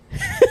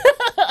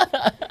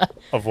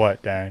 Of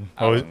what, Darren?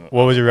 I What was, don't-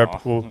 what was I your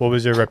don't know. what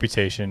was your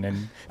reputation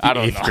in I the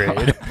don't 8th know.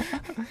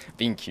 grade?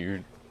 Being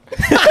cute.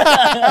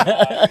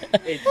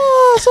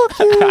 Oh, so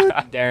cute.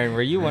 Darren,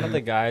 were you one of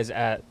the guys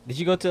at? Did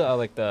you go to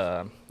like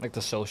the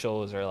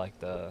socials or like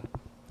the?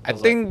 I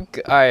those, think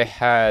I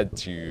had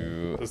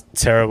to. Those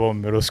terrible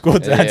middle school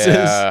dances.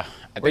 Yeah,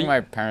 I Were think you-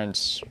 my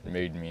parents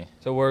made me.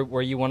 So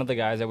were you one of the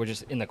guys that were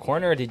just in the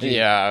corner? Or did you?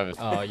 Yeah.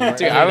 Oh, you weren't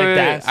Dude, really, like,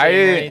 dancing or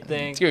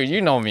anything? dude,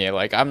 you know me.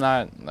 Like, I'm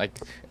not like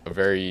a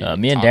very.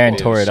 Me and Darren talkative,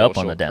 tore it up on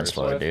social the dance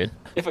person. floor, dude.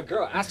 If a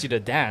girl asked you to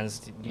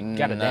dance, you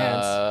gotta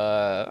dance.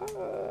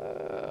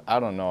 I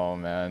don't know,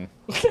 man.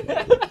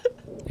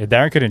 Yeah,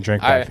 Darren couldn't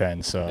drink back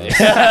then, so it's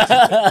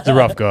Yeah. a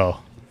rough go.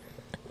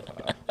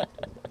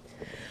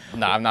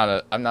 No, I'm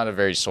not a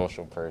very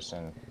social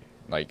person.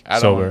 Like, I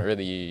Sober. don't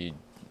really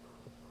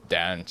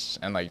dance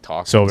and like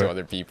talk Sober. to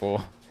other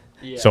people.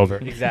 Yeah, Sober.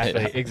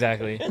 Exactly,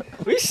 exactly.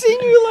 We've seen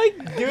you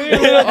like doing a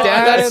little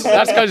dance.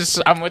 That's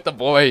because I'm with the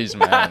boys,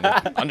 man.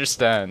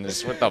 Understand?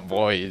 It's with the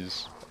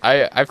boys.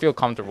 I feel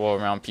comfortable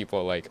around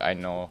people like I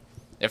know.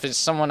 If it's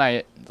someone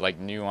I like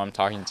knew I'm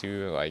talking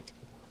to, like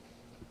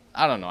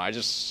I don't know. I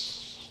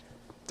just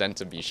tend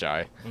to be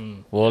shy.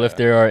 Well, if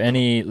there are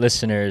any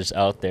listeners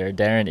out there,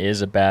 Darren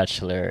is a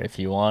bachelor. If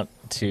you want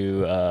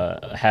to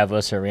have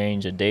us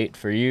arrange a date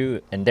for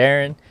you and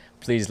Darren,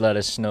 please let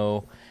us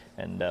know,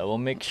 and we'll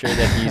make sure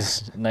that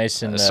he's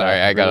nice and Sorry,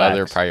 I got other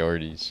relaxed.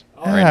 priorities.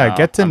 Yeah, right now.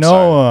 get to I'm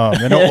know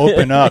him. Then he'll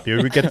open up. You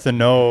would get to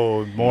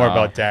know more No.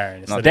 about Darren.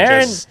 instead of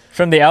Darren, just-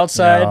 from the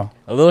outside, No.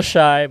 a little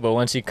shy, but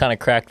once you kind of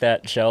crack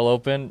that shell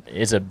open,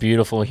 is a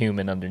beautiful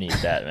human underneath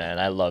that, man.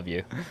 I love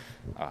you.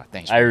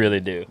 Thanks. I Man.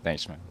 really do.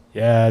 Thanks, man.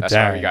 yeah, That's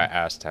Darren. why we got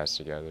ass tats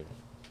together.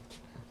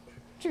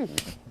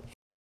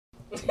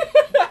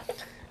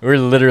 We're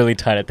literally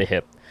tied at the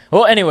hip.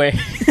 Well, anyway,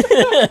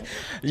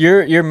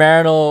 your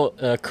marital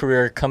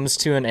career comes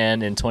to an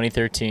end in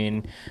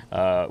 2013,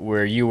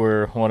 where you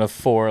were one of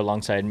 4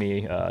 alongside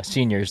me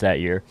seniors that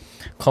year.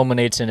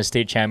 Culminates in a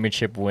state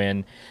championship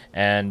win,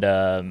 and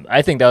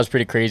I think that was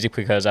pretty crazy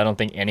because I don't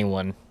think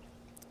anyone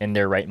in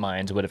their right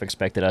minds would have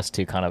expected us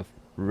to kind of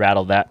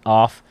rattle that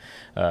off.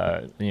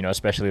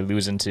 Especially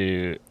losing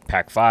to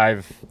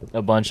Pac-5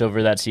 a bunch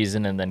over that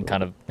season, and then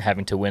kind of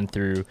having to win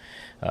through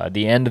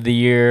the end of the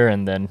year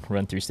and then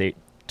run through state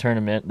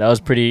tournament. That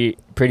was pretty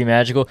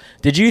magical.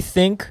 Did you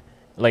think,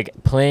 like,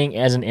 playing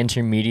as an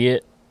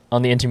intermediate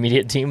on the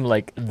intermediate team,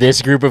 like,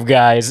 this group of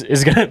guys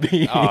is gonna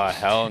be, Oh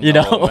hell no, you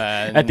know,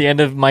 man. at the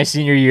end of my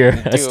senior year,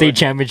 a Dude. state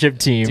championship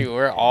team? Dude,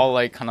 we're all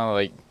like kind of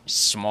like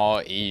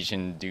small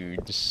Asian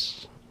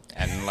dudes,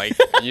 and like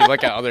you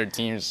look at other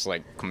teams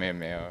like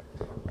Kamehameha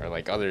or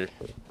like other,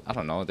 I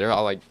don't know, they're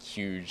all like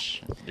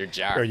huge. They're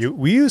jacked.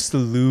 We used to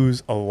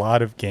lose a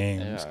lot of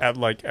games Yeah. at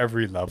like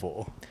every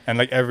level and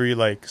like every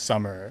like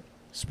summer,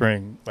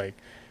 spring, like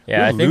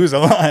Yeah, I we think lose a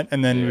lot,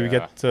 and then we Yeah.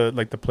 get to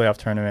like the playoff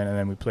tournament, and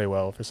then we play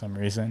well for some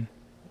reason.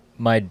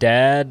 my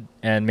dad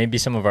and maybe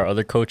some of our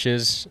other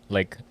coaches,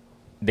 like,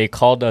 they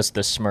called us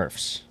the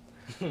Smurfs.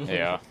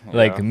 Yeah.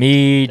 Like yeah.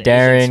 me, The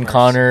Darren, Asian Smurfs.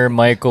 Connor,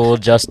 Michael,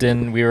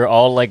 Justin, we were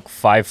all like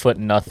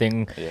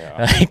 5'0"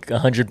 Yeah. like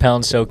 100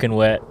 pounds soaking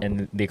wet,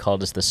 and they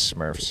called us the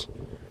Smurfs.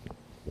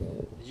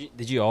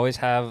 Did you always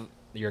have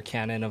your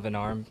cannon of an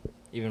arm,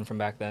 even from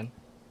back then?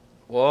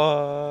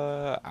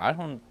 Well, I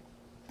don't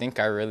think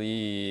I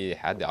really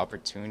had the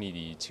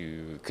opportunity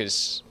to,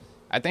 because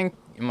I think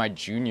in my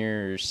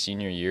senior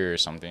year or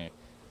something,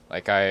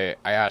 Like I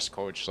asked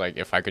coach like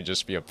if I could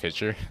just be a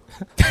pitcher.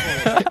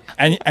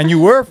 And you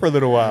were for a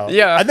little while.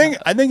 Yeah. I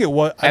think it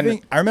was.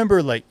 And- I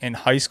remember like in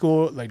high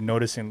school, like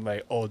noticing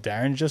like, oh,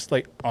 Darren's just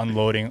like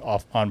unloading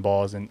off on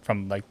balls and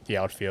from like the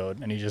outfield,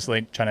 and he's just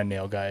like trying to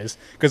nail guys.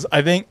 Because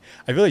I feel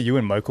like you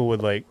and Michael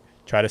would like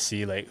try to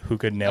see like who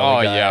could nail. Oh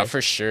the guy, yeah,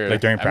 for sure.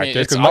 Like during I practice,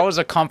 mean, it's 'cause always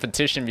a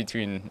competition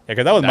between. Yeah,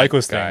 because that was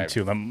Michael's guy.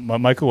 thing too.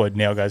 Michael would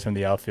nail guys from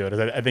the outfield.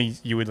 I think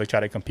you would like try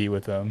to compete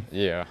with them.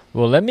 Yeah.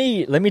 Well, let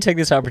me take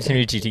this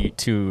opportunity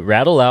to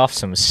rattle off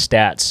some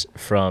stats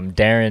from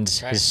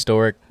Darren's Right.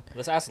 historic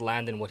Let's ask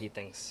Landon what he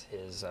thinks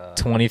his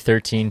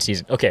 2013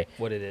 season. Okay,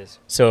 what it is.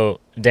 so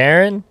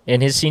Darren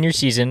in his senior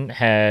season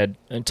had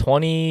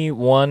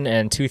 21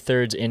 and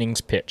 2/3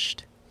 innings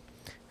pitched.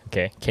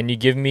 Okay, can you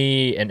give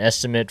me an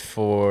estimate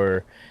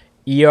for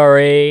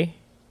ERA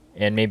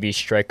and maybe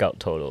strikeout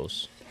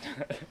totals?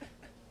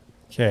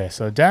 Okay,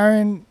 so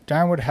Darren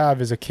would have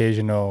his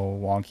occasional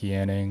wonky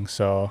inning.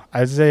 So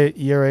I'd say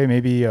ERA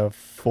maybe a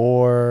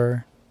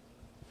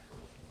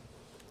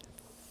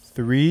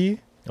 4.3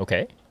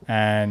 Okay,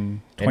 and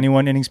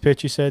 21 innings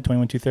pitched. You said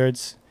 21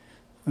 2/3.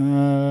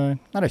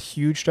 Not a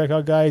huge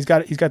strikeout guy. He's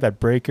got that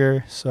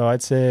breaker. So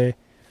I'd say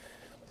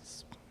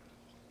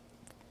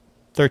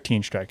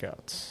 13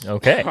 strikeouts.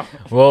 okay.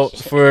 Well,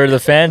 for the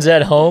fans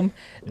at home,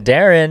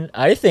 Darren,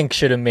 I think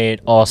should have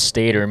made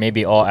All-State or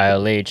maybe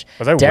All-ILH.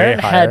 Was I way Darren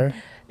higher? had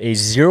a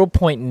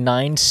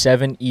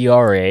 0.97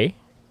 ERA,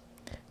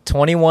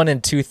 21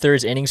 and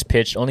 2/3 innings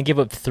pitched, only gave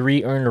up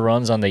 3 earned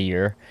runs on the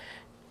year.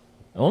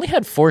 Only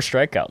had 4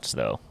 strikeouts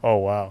though. Oh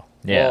wow.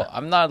 Yeah. Well,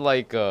 I'm not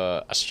like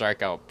a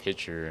strikeout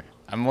pitcher.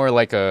 I'm more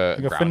like a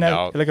Like a ground finesse,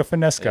 out. like a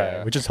finesse guy,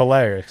 Yeah. which is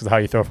hilarious because how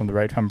you throw from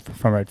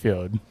right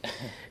field.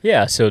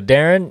 Yeah, so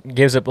Darren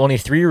gives up only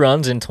 3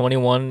 runs in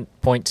 21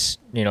 points,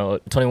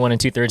 21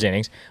 and 2/3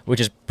 innings, which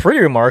is pretty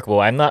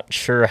remarkable. I'm not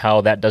sure how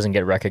that doesn't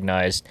get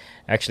recognized.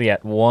 Actually,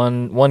 at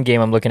one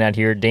game I'm looking at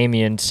here,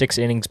 Damien, 6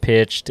 innings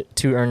pitched,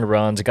 2 earned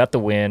runs, got the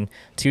win,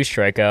 2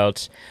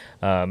 strikeouts.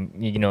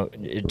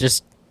 It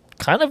just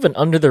kind of an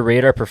under the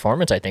radar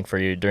performance, I think, for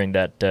you during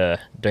that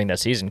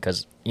season.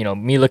 Because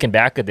me looking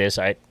back at this,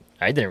 I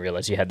didn't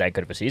realize you had that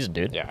good of a season,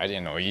 dude. Yeah, I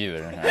didn't know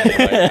either.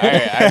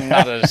 I'm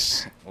not a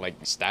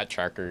stat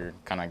tracker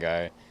kind of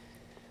guy.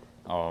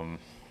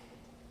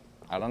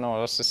 I don't know what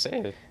else to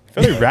say.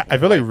 I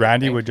feel like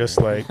Randy would just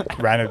like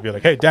Randy would be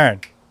like, "Hey,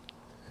 Darren,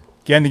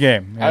 get in the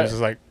game." And I was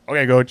just like,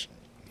 "Okay, coach."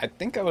 I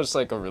think I was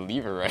like a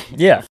reliever, right?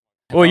 Yeah.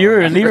 Well, you were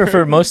a reliever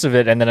for most of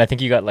it, and then I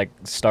think you got like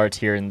starts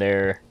here and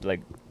there,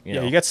 like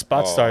Yeah, you got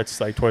spot Oh. starts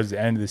like towards the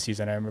end of the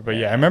season. I remember, but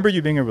yeah, I remember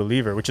you being a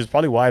reliever, which is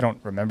probably why I don't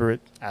remember it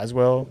as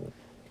well.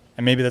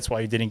 And maybe that's why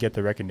you didn't get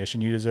the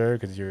recognition you deserve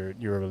because you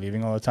were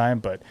relieving all the time.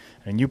 But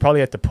I mean, you probably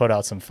had to put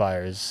out some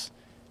fires.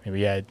 Maybe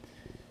you had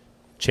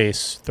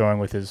Chase throwing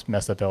with his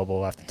messed up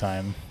elbow half the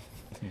time,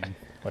 and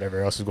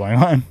whatever else was going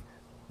on.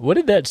 What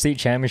did that state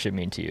championship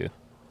mean to you?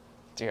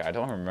 Dude, I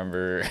don't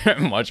remember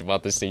much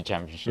about the state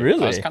championship.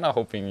 Really? I was kind of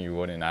hoping you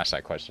wouldn't ask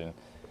that question.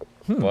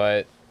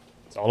 But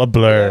It's all a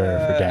blur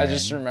for Darren. I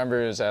just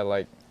remember it was at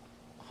like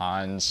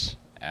Hans,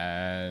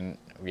 and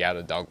we had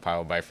a dog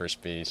pile by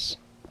first base,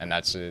 and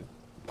that's it.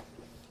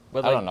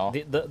 But I don't know.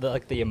 The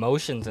like the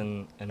emotions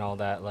and all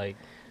that, like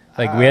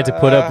Like we had to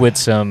put up with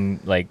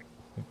some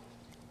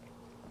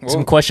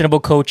some questionable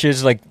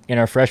coaches like in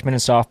our freshman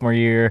and sophomore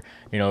year,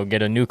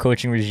 get a new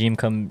coaching regime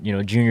come,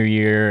 junior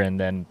year, and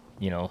then,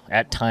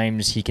 at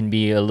times he can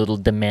be a little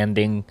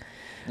demanding.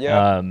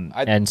 Yeah.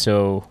 And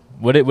so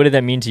what did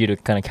that mean to you to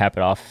kind of cap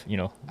it off,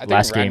 I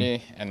last think game?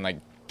 Randy and like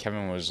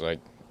Kevin was like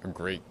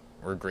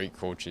were great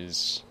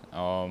coaches.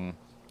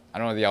 I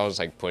don't know, they always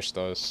like pushed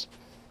us.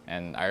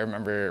 And I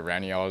remember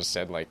Randy always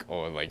said like,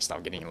 "Oh, like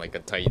stop getting like a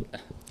tight."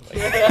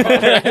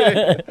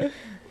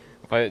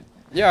 But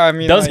yeah, I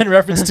mean, That was in like,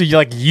 reference to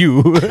like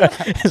you.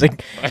 It's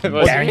like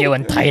Darren, you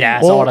and tight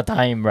ass Well, all the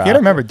time, bro. You gotta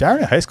remember, Darren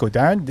in high school,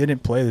 Darren didn't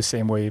play the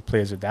same way he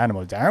plays with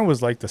Dynamo. Darren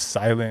was like the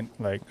silent,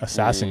 like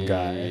assassin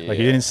guy. Like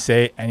he Yeah. didn't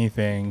say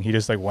anything. He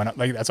just like went up.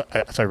 Like that's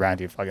why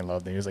Randy fucking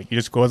loved him. He was like, he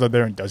just goes out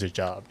there and does his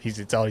job.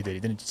 It's all he did. He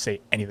didn't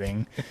say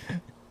anything.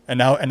 And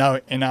now,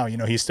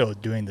 he's still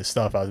doing the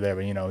stuff out there,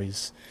 but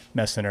he's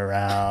messing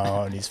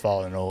around. He's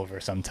falling over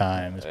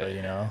sometimes, but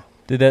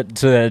Did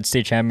that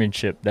state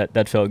championship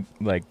that felt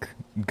like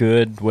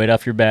good, weight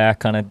off your back,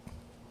 kind of?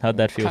 How'd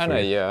that feel? kind for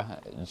of you? yeah,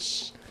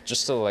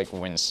 just to like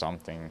win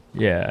something.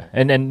 Yeah,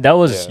 and that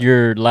was Yeah.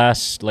 your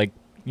last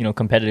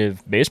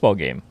competitive baseball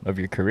game of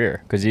your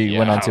career because you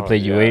went on to Yeah, play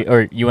yeah. UH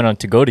or you went on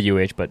to go to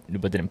UH but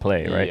didn't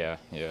play, right?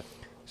 Yeah.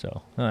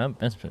 So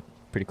that's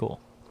pretty cool.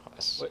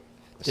 That's, Wait,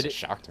 that's did a it-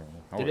 shock to me.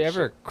 did Holy it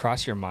ever shit.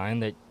 cross your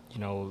mind that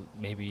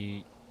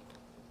maybe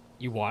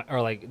you want,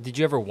 or like did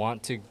you ever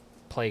want to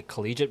play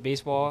collegiate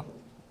baseball?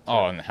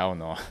 Oh, and hell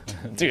no,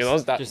 dude.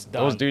 Just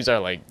Those done. dudes are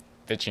like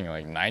pitching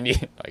like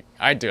 90. Like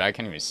I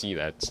can't even see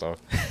that stuff.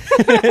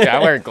 Dude, I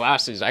wear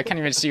glasses. I can't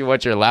even see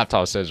what your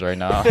laptop says right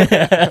now.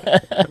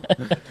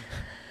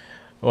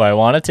 Well, I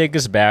want to take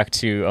us back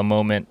to a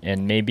moment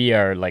in maybe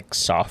our like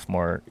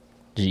sophomore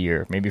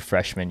year, maybe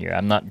freshman year.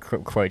 I'm not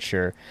quite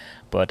sure,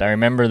 but I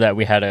remember that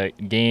we had a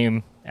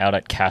game out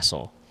at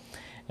Castle,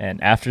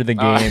 and after the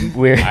game,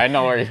 I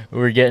know where.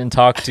 we're getting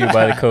talked to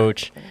by the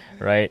coach,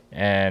 right?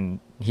 And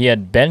he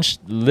had benched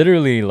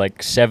literally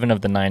like 7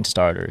 of the 9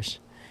 starters,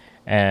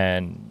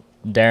 and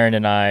Darren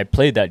and I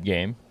played that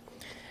game.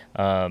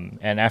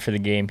 And after the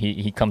game,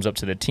 he comes up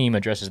to the team,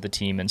 addresses the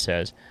team, and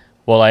says,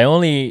 "Well,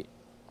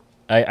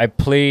 I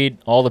played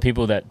all the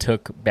people that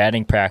took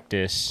batting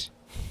practice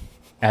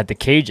at the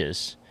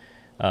cages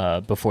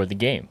before the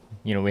game.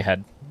 You know, we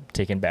had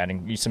taken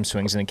some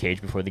swings in the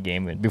cage before the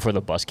game, before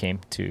the bus came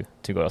to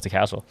go out to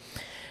Castle."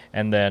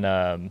 And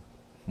then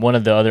one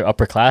of the other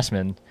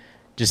upperclassmen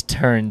just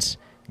turns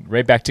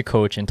right back to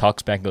coach and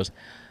talks back and goes,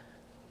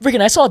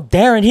 "Freaking, I saw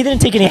Darren. He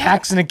didn't take any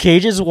hacks in the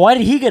cages. Why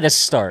did he get a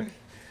start?"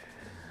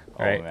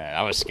 Right. Oh man,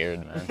 I was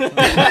scared, man.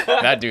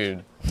 That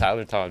dude,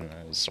 Tyler Todd,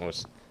 man, is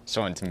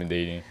so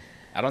intimidating.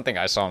 I don't think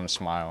I saw him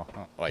smile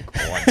like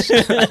once.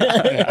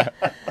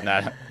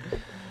 Nah.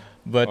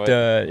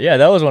 But yeah,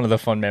 that was one of the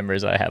fun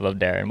memories I have of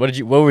Darren.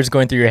 What was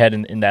going through your head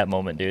in that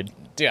moment, dude?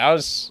 Dude,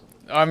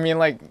 I mean,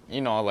 like,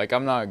 you know, like,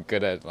 I'm not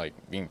good at, like,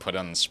 being put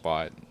on the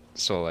spot.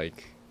 So,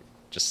 like,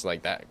 just,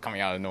 like, that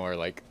coming out of nowhere,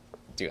 like,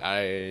 dude,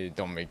 I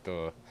don't make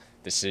the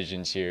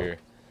decisions here.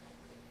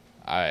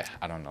 I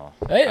don't know.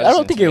 I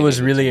don't think it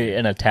was really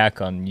an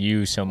attack on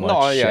you so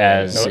much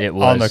as it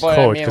was on the But I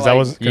coach, mean, because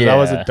like- that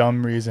was Yeah. a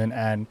dumb reason,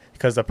 and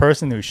because the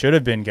person who should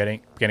have been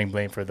getting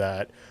blamed for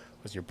that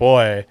was your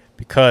boy.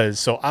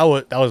 Because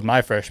that was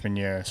my freshman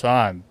year, so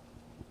I'm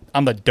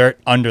the dirt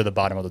under the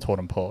bottom of the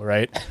totem pole,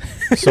 right?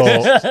 So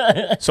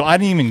I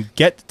didn't even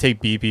get to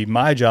take BP.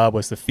 My job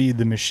was to feed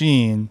the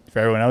machine for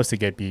everyone else to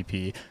get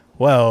BP.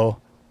 Well,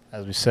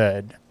 as we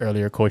said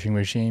earlier, coaching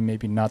machine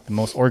maybe not the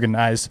most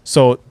organized.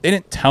 So they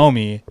didn't tell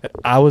me that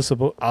I was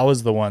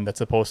the one that's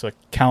supposed to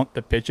count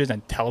the pitches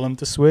and tell them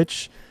to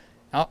switch.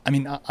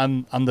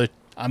 I'm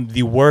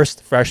the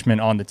worst freshman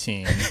on the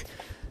team.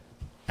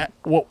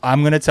 Well,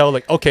 I'm gonna tell,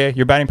 like, okay,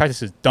 your batting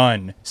practice is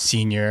done,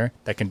 senior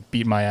that can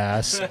beat my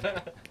ass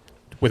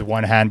with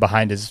one hand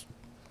behind his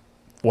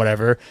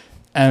whatever.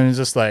 And it's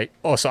just like,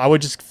 oh, so I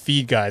would just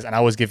feed guys, and I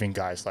was giving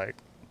guys like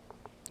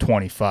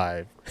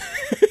 25.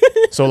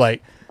 So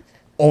like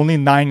only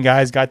 9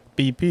 guys got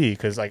BP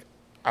because like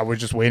I was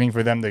just waiting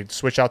for them to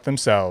switch out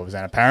themselves,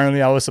 and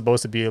apparently I was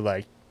supposed to be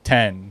like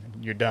 10.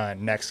 You're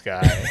done, next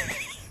guy.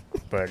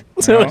 But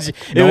So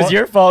it was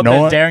your fault no that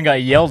one- Darren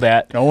got yelled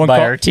at by called,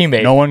 our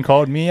teammate. No one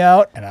called me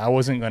out, and I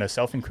wasn't going to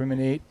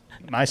self-incriminate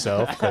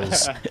myself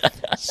because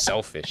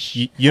selfish.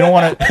 you don't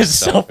want to.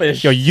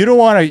 Selfish. Yo, you don't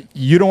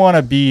want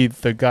to be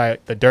the guy,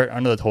 the dirt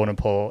under the totem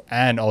pole,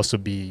 and also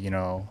be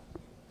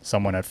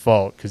someone at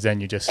fault, because then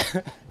you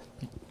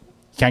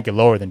can't get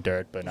lower than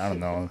dirt. But I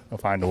don't know. I'll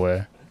find a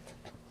way.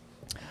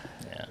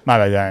 Yeah. My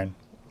bad, Darren.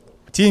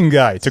 Team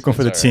guy took one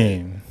for the It's all right.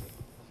 team.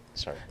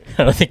 Sorry.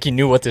 I don't think he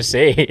knew what to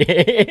say.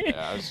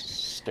 Yeah, I was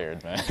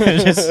scared,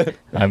 man.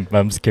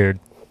 I'm scared.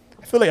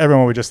 I feel like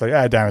everyone would just like,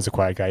 Darren's a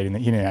quiet guy. He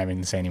didn't have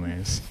anything to say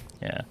anyways.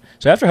 Yeah.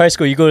 So after high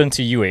school, you go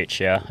into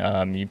UH.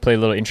 Yeah. You play a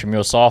little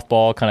intramural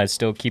softball, kind of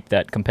still keep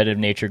that competitive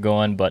nature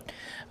going, but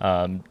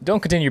don't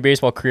continue your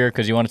baseball career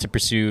because you wanted to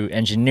pursue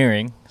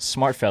engineering.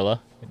 Smart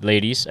fella,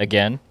 ladies.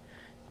 Again,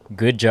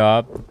 good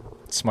job.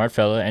 Smart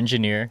fella,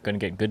 engineer, gonna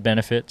get good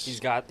benefits. He's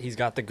got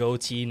the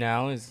goatee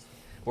now. He's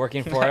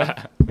working for him.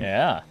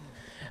 Yeah.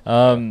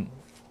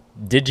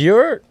 Did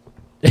your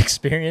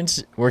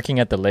experience working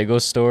at the Lego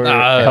store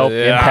help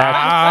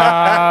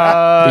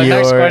impact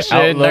Next your question.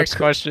 outlook Next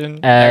question.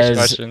 as Next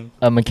question.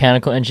 a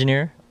mechanical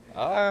engineer?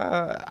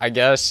 I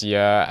guess,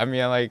 yeah. I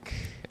mean, like,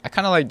 I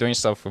kind of like doing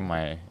stuff with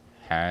my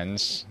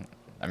hands.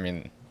 I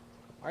mean,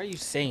 Why are you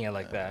saying it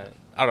like that?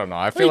 I don't know.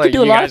 I Well, feel you like could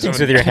do a lot of guys things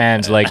would- with your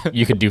hands. Like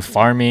you could do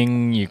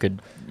farming. You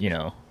could, I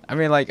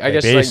mean, like, I Like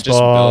guess like just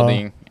baseball.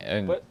 building,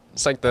 and What?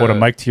 it's like Put a the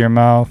mic to your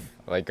mouth.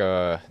 like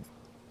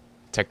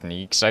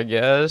techniques, I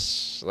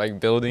guess, like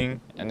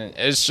building, and then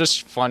it's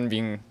just fun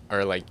being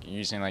or like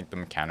using like the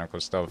mechanical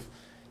stuff,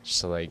 just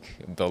to like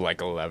build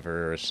like a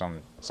lever or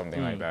something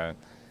like that.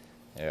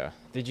 Yeah.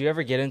 Did you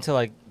ever get into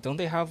like? Don't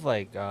they have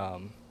like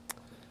almost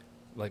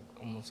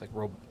like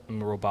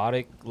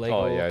robotic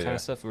Lego yeah, kind yeah.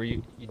 of stuff? Where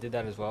you did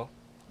that as well?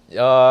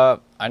 I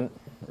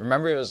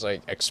remember it was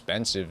like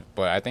expensive,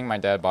 but I think my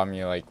dad bought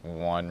me like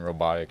one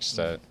robotic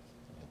set.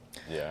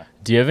 Yeah.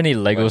 Do you have any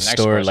Lego Next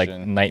store like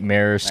question.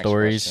 nightmare Next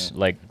stories, question.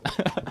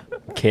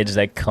 like kids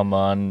that come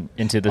on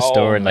into the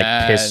store and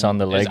like piss on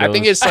the It's- Legos? I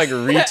think it's like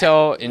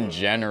retail in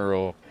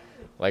general,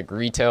 like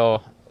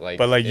retail, like.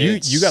 But like you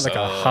it got like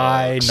a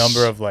high sucks.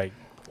 number of like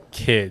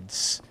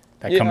kids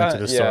that come into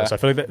the store, Yeah. so I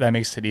feel like that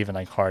makes it even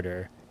like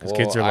harder because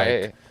kids are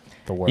Well, like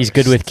the worst. he's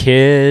good with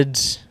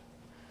kids.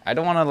 I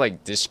don't want to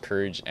like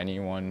discourage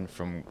anyone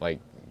from like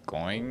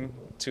going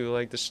to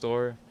like the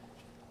store,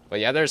 but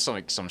yeah, there's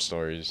some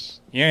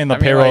stories. You ain't in the I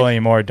mean, payroll like-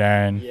 anymore,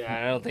 Darren.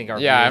 Yeah, I don't think our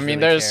Yeah, I viewers mean,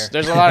 really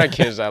there's care. a lot of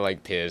kids that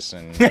like piss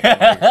and like,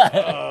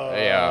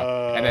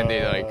 yeah, and then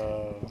they like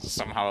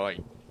somehow like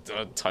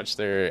touch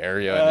their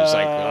area and it's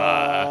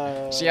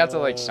like so you have to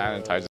like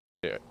sanitize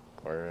it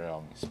or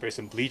Spray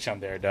some bleach on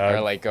there, or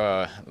dog.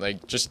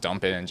 like just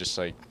dump it and just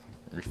like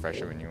refresh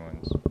it with new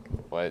ones.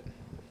 But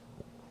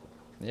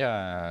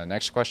yeah,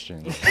 next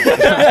question.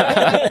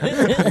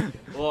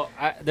 Well,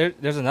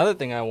 there's another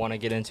thing I want to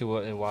get into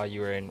while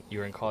you were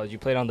in college. You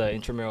played on the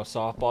intramural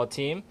softball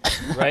team,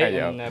 right?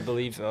 Yeah. And I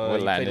believe you With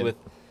played Landon. with.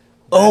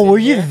 Oh, were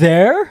you Yeah.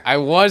 there? I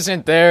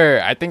wasn't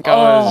there. I think I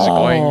was Oh.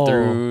 going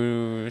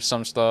through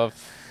some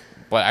stuff,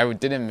 but I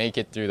didn't make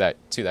it through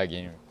to that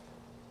game.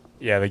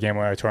 Yeah, the game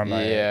where I tore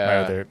my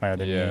Yeah.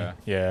 other knee. Yeah.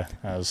 Yeah,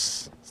 that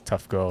was a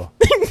tough goal.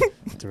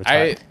 to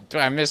I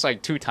retire. missed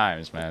like 2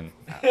 times, man.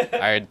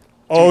 I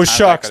Oh 2 times I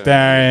shucks, could've-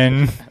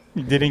 Darren.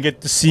 You didn't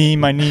get to see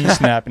my knee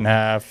snap in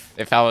half.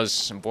 If I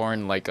was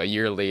born like a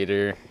year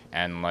later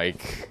and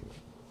like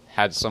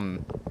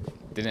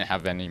didn't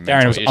have any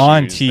mental was issues,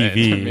 on then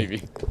TV.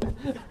 maybe.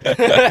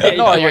 Hey,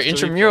 No, you your watched the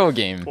intramural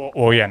game.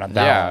 Oh yeah, not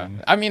that Yeah,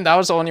 one. I mean that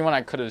was the only one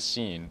I could have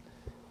seen.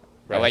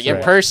 Right, Like right.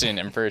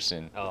 in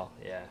person. Oh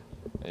yeah.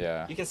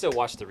 Yeah. You can still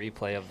watch the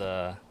replay of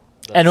the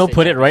And we'll state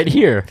put it right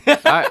here.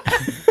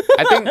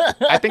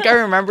 I think I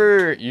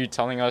remember you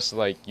telling us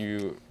like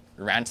you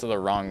ran to the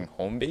wrong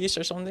home base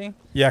or something.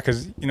 Yeah,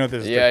 because you know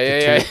there's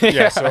Yeah.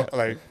 yeah. So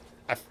like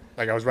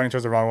I was running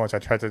towards the wrong one, so I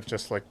tried to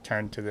just like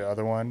turn to the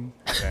other one.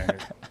 And then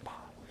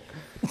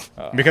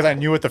because I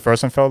knew what the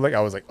first one felt like, I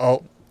was like,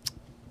 oh,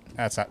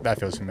 that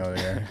feels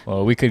familiar.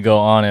 Well, we could go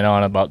on and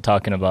on about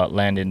talking about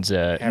Landon's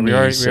And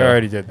knees, we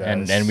already did that.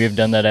 and we've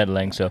done that at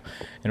length. So,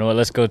 you know what?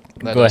 Let's go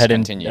Let go us ahead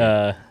continue.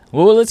 and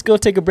let's go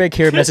take a break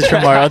here. Message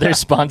from our other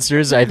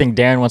sponsors. I think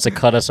Darren wants to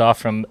cut us off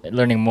from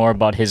learning more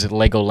about his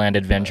Legoland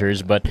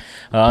adventures. But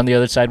on the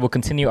other side, we'll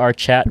continue our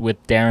chat with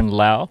Darren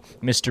Lau,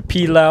 Mr.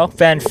 P. Lau,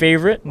 fan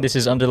favorite. This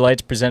is Under the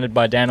Lights presented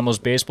by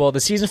Danimals Baseball,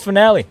 the season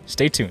finale.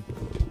 Stay tuned.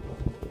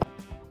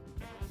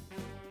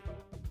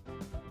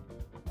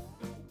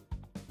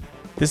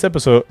 This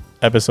episode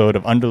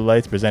of Under the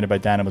Lights presented by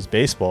Danimals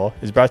Baseball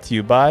is brought to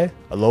you by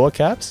Aloha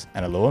Caps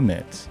and Aloha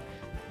Mitts.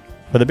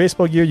 For the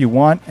baseball gear you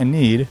want and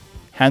need,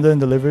 handled and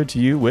delivered to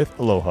you with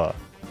Aloha.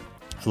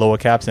 Aloha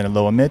Caps and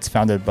Aloha Mitts,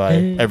 founded by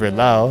Everett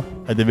Lau,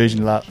 a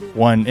Division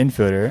 1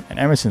 infielder, and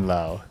Emerson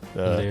Lau,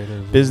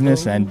 the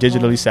business and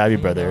digitally savvy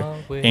brother,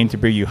 aim to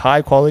bring you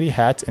high-quality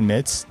hats and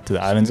mitts to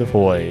the islands of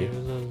Hawaii.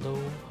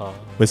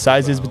 With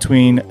sizes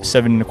between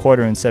 7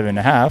 1/4 and 7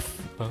 1/2,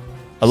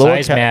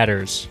 Size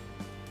matters.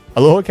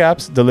 Aloha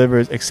Caps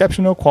delivers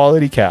exceptional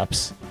quality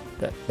caps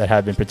that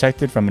have been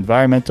protected from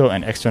environmental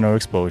and external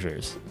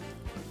exposures.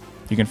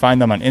 You can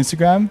find them on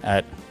Instagram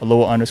at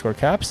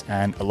Aloha_caps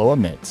and Aloha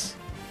Mitts.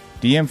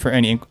 DM for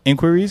any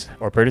inquiries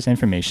or purchase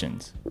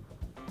informations.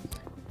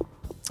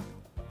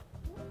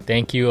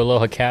 Thank you,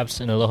 Aloha Caps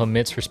and Aloha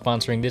Mitts, for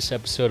sponsoring this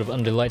episode of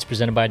Under the Lights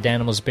presented by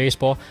Danimals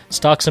Baseball.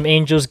 Stock some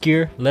Angels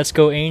gear. Let's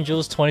go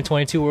Angels,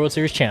 2022 World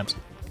Series champs.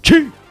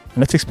 Chee!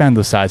 Let's expand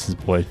those sizes,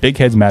 boys. Big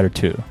heads matter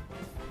too.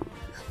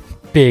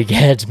 Big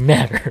heads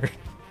matter.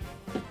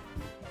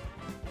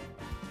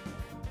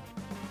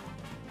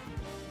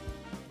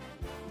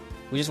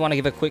 We just want to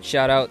give a quick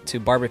shout out to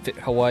Barber Fit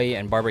Hawaii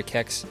and Barber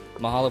Kex.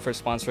 Mahalo for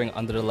sponsoring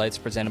Under the Lights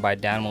presented by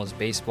Danimals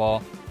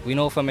Baseball. We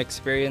know from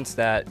experience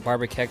that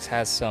Barber Kex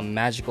has some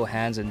magical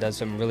hands and does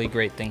some really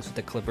great things with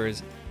the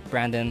clippers.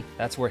 Brandon,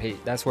 that's where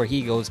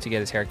he goes to get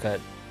his haircut.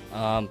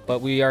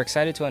 But we are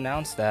excited to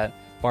announce that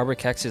Barber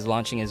Kex is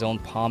launching his own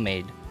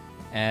pomade,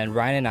 and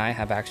Ryan and I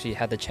have actually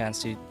had the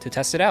chance to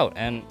test it out,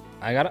 and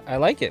I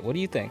like it. What do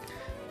you think?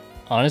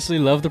 Honestly,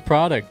 love the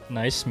product.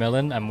 Nice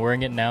smelling. I'm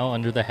wearing it now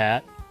under the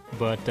hat.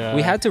 But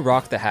We had to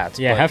rock the hats.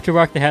 Yeah, I but have to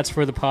rock the hats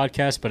for the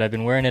podcast, but I've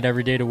been wearing it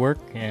every day to work,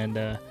 and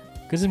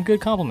gives some good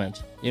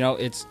compliments. You know,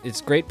 it's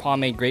great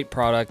pomade, great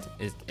product.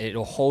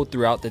 It'll hold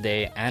throughout the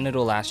day, and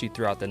it'll last you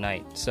throughout the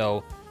night.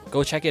 So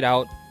go check it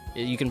out.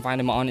 You can find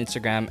them on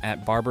Instagram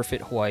at BarberFit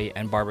Hawaii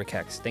and Barber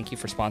Kex. Thank you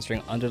for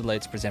sponsoring Under the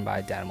Lights presented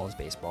by Danimals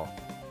Baseball.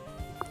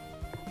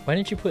 Why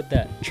didn't you put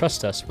that?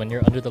 Trust us, when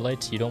you're under the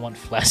lights, you don't want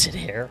flaccid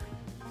hair.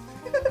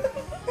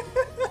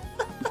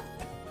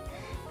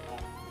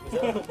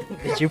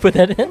 Did you put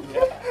that in?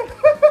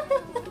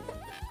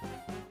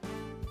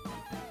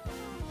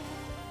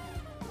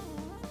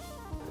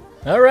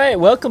 All right,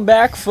 welcome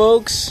back,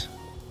 folks,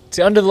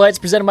 to Under the Lights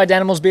presented by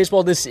Danimals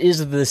Baseball. This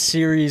is the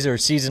series or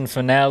season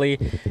finale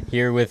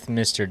here with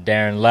Mr.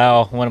 Darren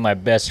Lau, one of my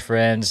best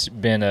friends,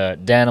 been a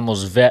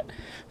Danimals vet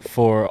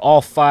for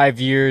all 5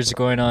 years,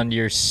 going on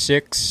year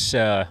 6,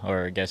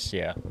 or I guess,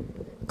 yeah,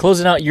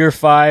 closing out year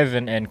 5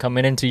 and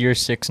coming into year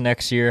 6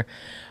 next year.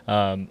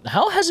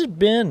 How has it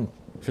been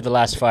for the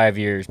last 5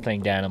 years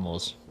playing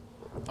Danimals?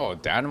 Oh,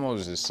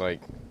 Danimals is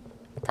like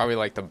probably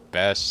like the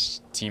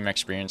best team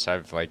experience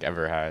I've like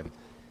ever had.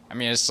 I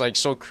mean, it's like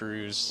so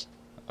cruise.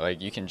 Like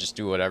you can just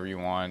do whatever you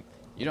want.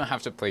 You don't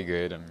have to play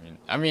good.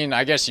 I mean,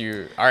 I guess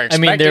you are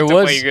expected to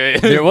play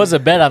good. There was a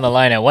bet on the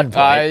line at one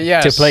point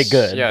yes, to play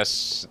good.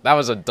 Yes, that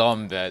was a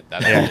dumb bet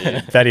that I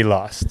made. That he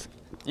lost.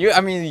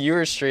 You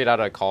were straight out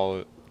of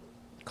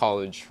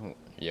college.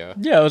 Yeah.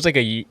 Yeah, it was like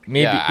maybe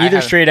Yeah, I either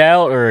haven't- straight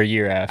out or a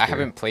year after. I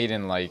haven't played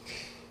in like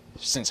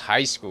since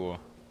high school.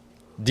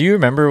 Do you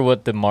remember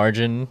what the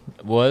margin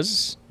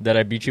was that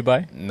I beat you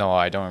by? No,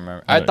 I don't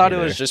remember. I I don't thought it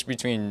either. was just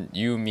between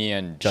you, me,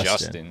 and Justin.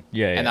 Justin.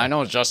 Yeah, And yeah. I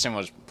know Justin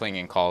was playing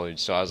in college,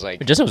 so I was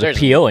like, Justin was a there's-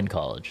 PO in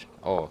college.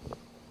 Oh,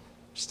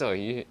 still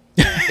he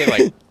did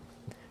like.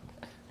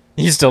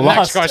 He still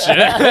Next lost.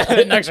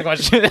 question. Next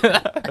question.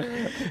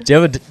 Do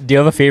you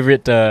have a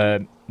favorite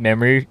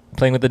memory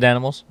playing with the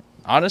Danimals?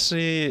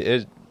 Honestly,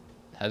 it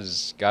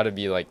has got to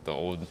be like the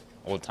old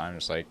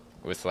times, like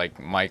with like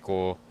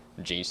Michael,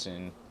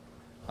 Jason,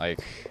 like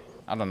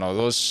I don't know.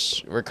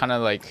 Those were kind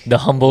of like The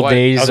humble what-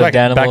 days I was of back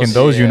in Danimals.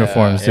 those Yeah,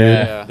 uniforms, dude.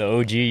 yeah. The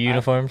OG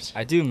uniforms.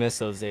 I do miss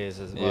those days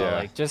as well. Yeah.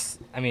 Like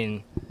just, I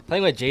mean,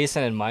 playing with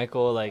Jason and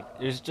Michael, like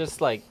there's just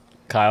like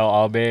Kyle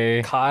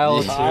Albe.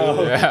 Kyle too,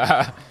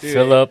 Yeah. Dude.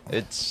 Philip.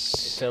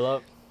 It's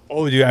Philip.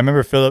 Oh, dude, I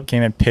remember Philip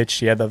came and pitched.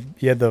 He had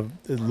the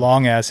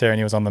long ass hair and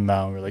he was on the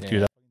mound. We're like,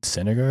 dude, that's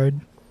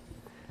Syndergaard.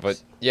 but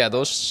yeah,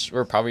 those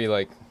were probably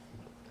like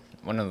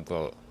one of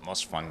the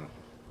most fun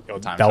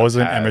times. That was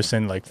I've when had.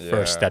 Emerson like Yeah.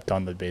 first stepped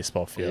on the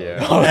baseball field.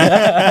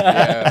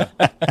 Yeah.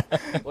 Yeah.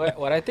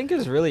 What I think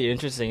is really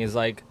interesting is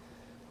like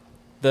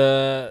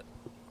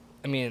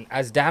I mean,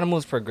 as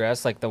Danimals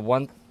progress, like the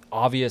one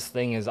obvious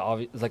thing is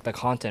like the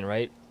content,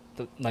 right?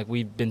 Like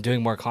we've been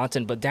doing more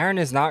content, but Darren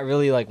is not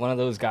really like one of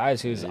those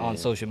guys who's on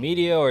social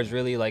media or is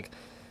really like.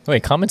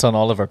 Wait, comments on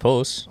all of our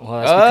posts. Well,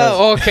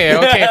 that's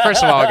because Okay.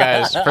 First of all,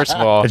 guys. First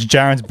of all, It's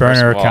Jaren's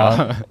burner first of all-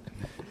 account.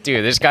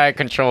 Dude, this guy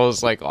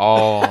controls like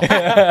all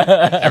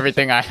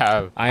everything I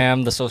have. I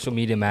am the social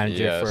media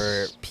manager Yes.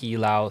 for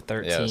Plau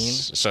 13.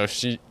 Yes. So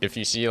if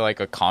you see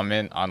like a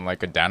comment on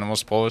like a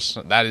Danimals post,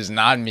 that is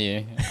not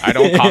me. I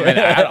don't comment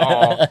at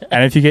all.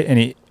 And if you get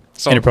any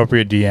So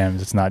inappropriate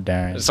DMs, it's not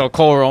Darren. so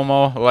Cole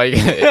Romo, like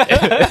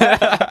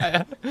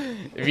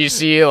if you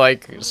see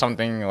like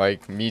something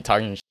like me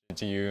talking shit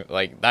to you,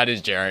 like that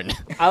is Jaren.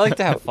 I like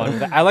to have fun with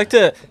that. I like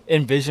to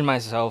envision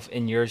myself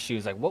in your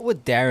shoes. Like, what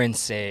would Darren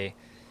say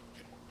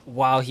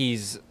while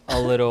he's a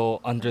little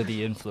under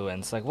the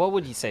influence? Like, what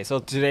would he say? So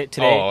today,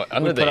 Oh,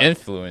 under we the put out-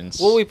 influence.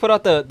 Well, we put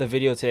out the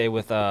video today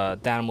with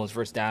Danimals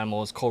versus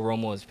Danimals. Cole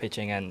Romo was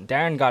pitching, and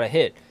Darren got a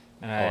hit.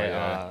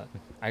 And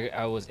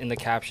I was in the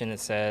caption. It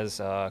says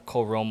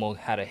Cole Romo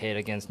had a hit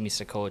against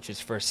Misako,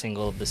 his first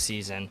single of the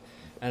season.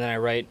 And then I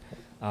write,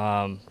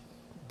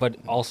 but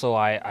also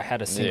I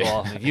had a single Yeah.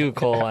 off of you,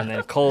 Cole. And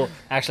then Cole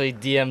actually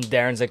DM'd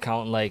Darren's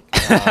account like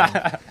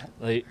I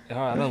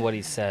don't know what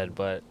he said,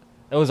 but.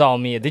 It was all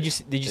me. Did you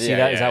see Yeah,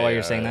 that? Is that yeah, why you're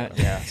yeah, saying yeah. that?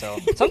 Yeah. So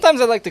sometimes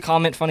I like to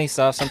comment funny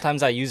stuff.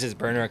 Sometimes I use his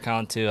burner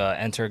account to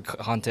enter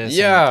contests.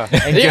 Yeah.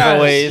 And Yes,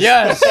 giveaways.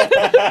 Yes.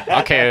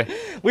 Okay.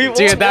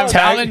 Dude, that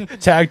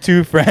talent. Tag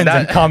two friends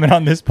and comment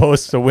on this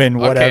post to win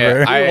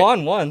whatever. I- We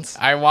won once.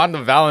 I won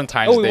the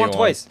Valentine's Oh, we Day won one.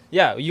 twice.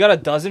 Yeah, you got a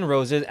dozen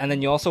roses, and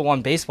then you also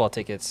won baseball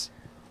tickets.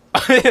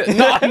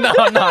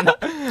 no.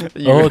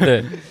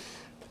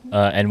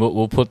 Oh, and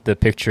we'll put the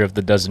picture of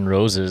the dozen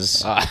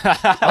roses.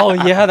 Oh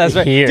yeah, that's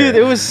right, Here. dude.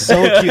 It was so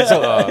cute.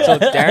 So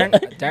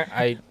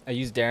Darren, I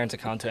used Darren's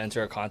account to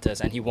enter a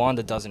contest, and he won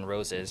the dozen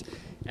roses,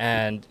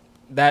 and.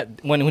 That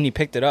when he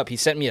picked it up, he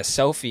sent me a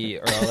selfie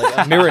or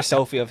like a mirror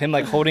selfie of him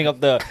like holding up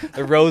the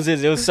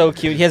roses. It was so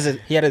cute.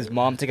 He had his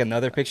mom take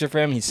another picture for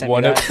him. He sent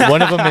One me of that.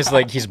 one of them is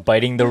like he's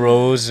biting the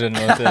rose and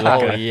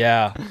Oh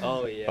yeah.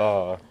 Oh yeah.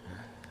 Oh.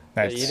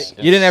 Nice.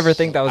 You didn't ever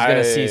think that was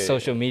gonna I- see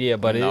social media,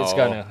 but it's No.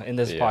 gonna in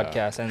this Yeah.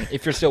 podcast. And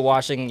if you're still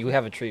watching, we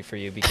have a treat for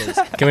you because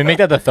Can we make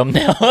that the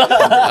thumbnail?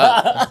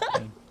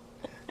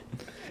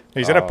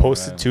 He's got to Oh,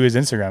 post man. it to his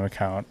Instagram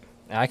account.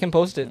 I can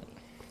post it.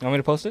 You want me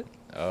to post it?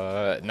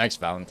 Next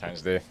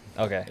Valentine's Day.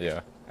 Okay. Yeah.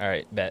 All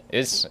right. Bet.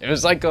 It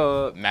was like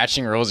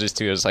matching roses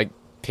too. It was like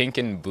pink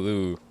and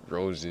blue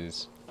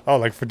roses. Oh,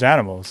 like for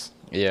Danimals.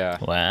 Yeah.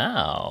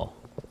 Wow.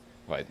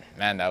 But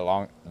man,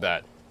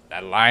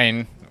 that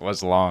line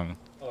was long.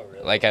 Oh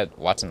really? Like at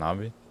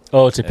Watanabe.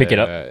 Oh, to pick it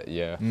up.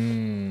 Yeah.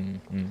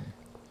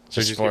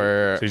 So Just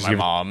for so you just my give it-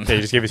 mom. Yeah,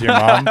 you just give it to your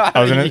mom. I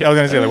was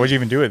gonna say like, what'd you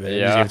even do with it? You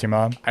just Yeah. give it to your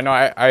mom. I know.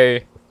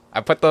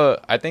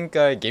 I think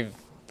I gave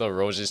the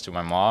roses to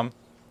my mom,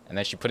 and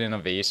then she put it in a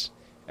vase,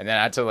 and then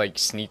I had to like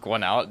sneak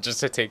one out just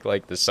to take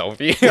like the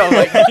selfie. I'm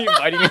like me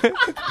biting it.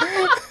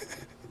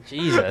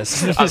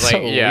 Jesus. I was That's like, so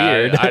yeah,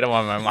 weird. I don't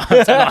want my mom to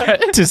know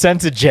it. To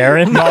send to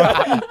Jaren.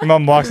 Your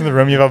mom walks in the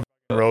room. You have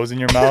a rose in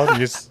your mouth. You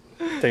just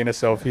taking a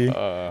selfie.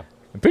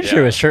 I'm pretty sure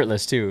it Yeah. was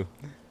shirtless too.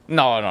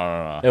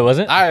 No. It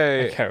wasn't.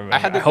 I can't remember. I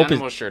had the I hope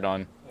animal shirt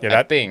on. Yeah, I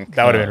that think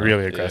that would have been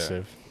really Yeah.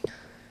 aggressive.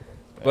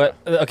 But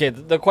okay,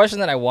 the question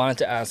that I wanted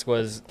to ask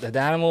was the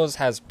Danimals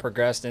has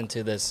progressed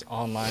into this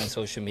online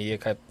social media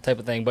type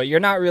of thing, but you're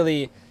not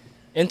really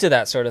into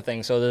that sort of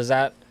thing. So does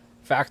that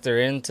factor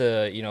into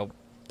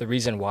the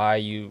reason why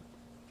you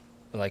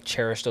like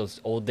cherish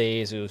those old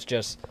days? It was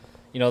just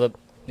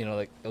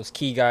like those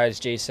key guys,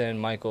 Jason,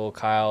 Michael,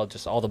 Kyle,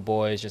 just all the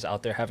boys just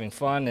out there having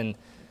fun. And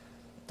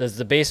does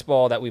the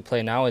baseball that we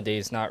play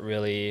nowadays not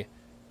really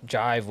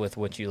jive with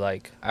what you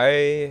like?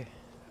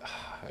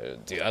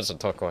 Dude, that's a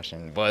tough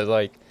question. But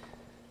like,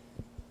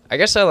 I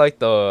guess I like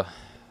the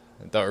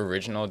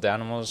original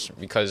Danimals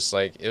because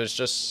like it was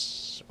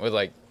just with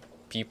like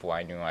people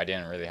I knew. I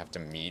didn't really have to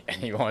meet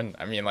anyone.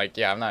 I mean, like,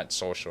 yeah, I'm not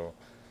social.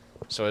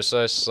 So it's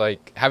just,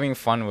 like, having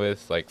fun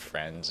with, like,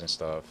 friends and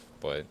stuff.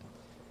 But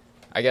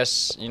I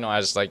guess, you know,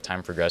 as, like,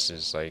 time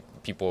progresses, like,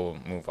 people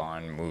move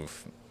on,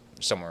 move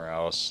somewhere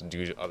else,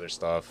 do other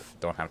stuff,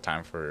 don't have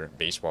time for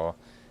baseball.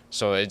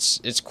 So it's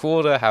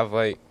cool to have,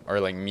 like, or,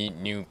 like, meet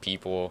new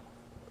people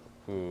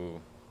who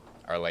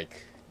are,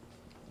 like,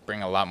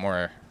 bring a lot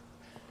more,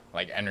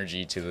 like,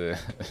 energy to the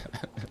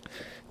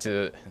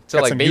to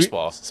Got like some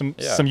baseball. some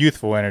Yeah. some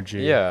youthful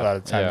energy. Yeah, A lot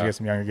of times yeah. you get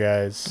some younger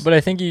guys. But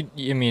I think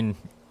I mean,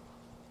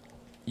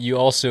 you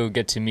also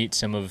get to meet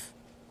some of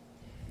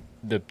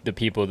the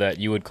people that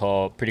you would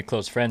call pretty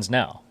close friends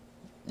now,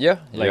 Yeah,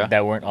 like yeah.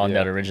 that weren't on Yeah.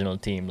 that original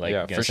team, like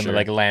Yeah, for someone sure.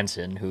 like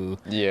Lanson, who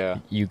Yeah,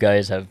 you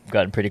guys have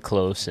gotten pretty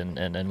close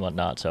and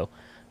whatnot. So,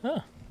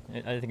 I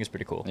think it's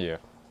pretty cool. yeah.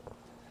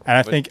 And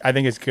I But-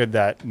 think it's good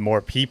that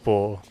more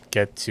people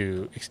get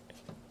to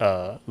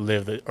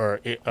live the or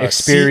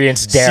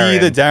Experience see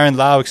Darren. the Darren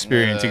Lau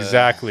experience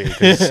exactly.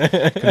 'Cause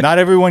not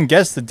everyone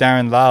gets the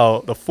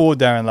full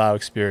Darren Lau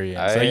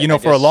experience. Like, you know, I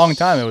for a long guess-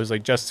 time it was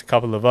like just a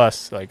couple of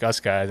us, like us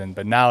guys,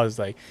 but now it's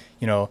like,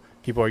 you know,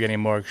 people are getting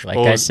more exposed.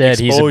 Like I said,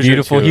 he's a exposure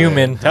beautiful to it.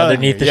 human I'm telling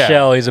underneath you, the yeah.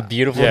 shell. He's a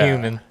beautiful Yeah.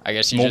 human. I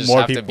guess you More- just more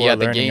have to people be are at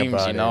the learning games,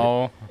 about you it.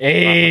 know.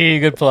 Hey,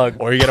 good plug.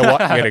 Or you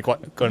gotta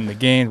go to the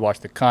games, watch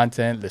the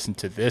content, listen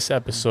to this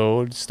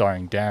episode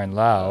starring Darren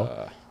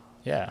Lau.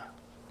 Yeah.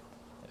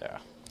 Yeah.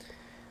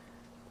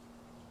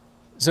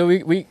 So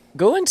we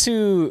go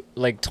into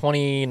like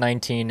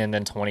 2019 and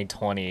then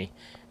 2020,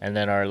 and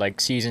then our like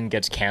season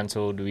gets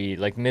canceled. We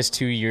like miss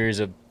 2 years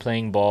of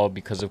playing ball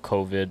because of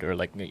COVID, or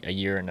like a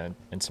year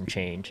and some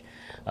change.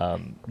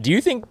 Do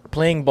you think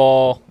playing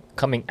ball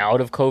coming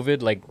out of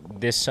COVID, like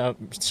this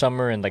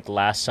summer and like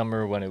last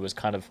summer when it was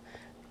kind of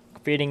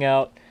fading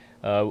out,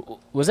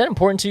 was that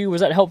important to you?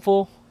 Was that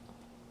helpful?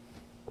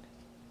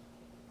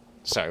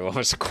 Sorry, what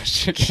was the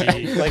question?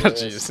 Like-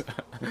 Jeez.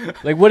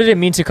 Like, what did it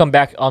mean to come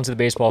back onto the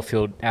baseball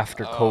field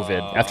after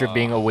COVID, after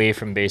being away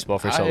from baseball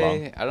for so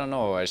long? I don't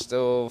know. I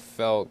still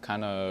felt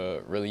kind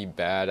of really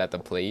bad at the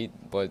plate,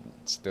 but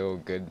still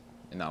good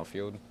in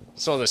outfield.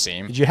 Still the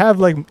same. Did you have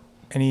like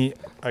any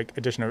like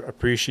additional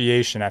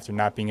appreciation after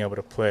not being able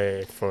to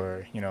play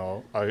for, you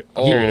know, a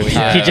Oh, period of yeah.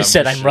 time? He just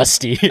said, for "I'm sure.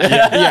 rusty."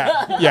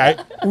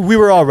 yeah. We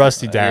were all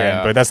rusty, Darren,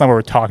 Yeah. but that's not what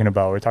we're talking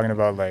about. We're talking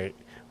about like,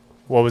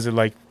 what was it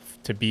like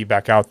to be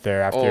back out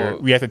there after Oh.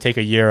 we had to take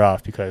a year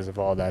off because of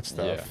all that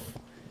stuff? Yeah,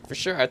 for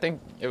sure. I think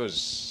it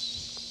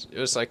was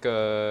like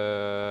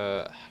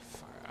a,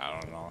 I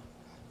don't know.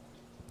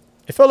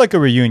 It felt like a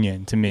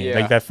reunion to me. Yeah.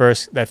 Like that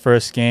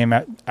first game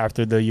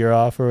after the year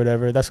off or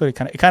whatever. That's what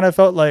it kind of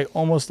felt like,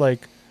 almost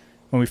like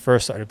when we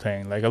first started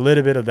playing. Like a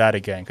little bit of that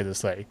again, because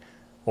it's like,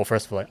 well,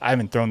 first of all, like, I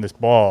haven't thrown this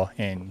ball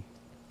in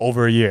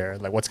over a year.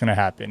 Like, what's gonna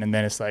happen? And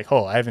then it's like,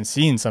 oh, I haven't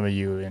seen some of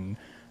you in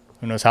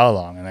who knows how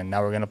long. And then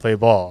now we're gonna play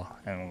ball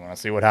and we're gonna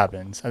see what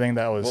happens. I think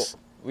that was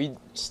Well, we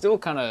still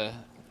kind of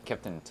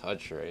kept in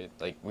touch, right?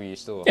 Like we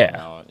still Yeah.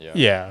 hung out. Yeah.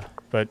 yeah,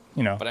 but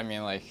you know, But I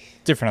mean, like,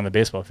 different on the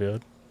baseball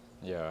field.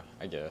 yeah,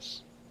 I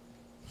guess.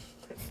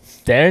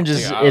 Darren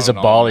just Yeah, I is a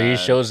don't know, baller. He man.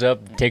 shows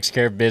up, takes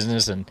care of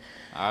business, and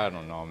I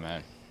don't know,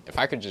 man. If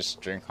I could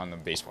just drink on the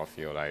baseball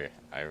field, I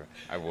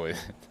would.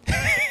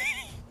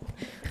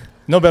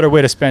 No better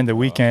way to spend the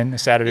weekend,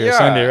 Saturday or yeah,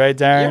 Sunday, right,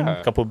 Darren? yeah.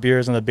 A couple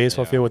beers on the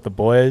baseball Yeah. field with the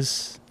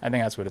boys. I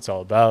think that's what it's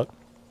all about.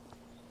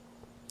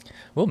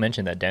 we'll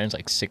mention that Darren's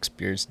like 6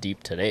 beers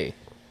deep today.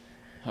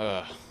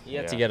 He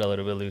had to Yeah. get a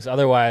little bit loose.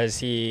 Otherwise,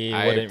 he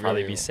I wouldn't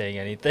probably really be will. saying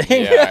anything.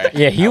 Yeah,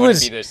 Yeah, he I wouldn't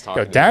was- be this Yo,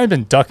 talkative. Darren's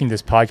been ducking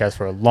this podcast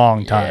for a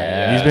long time.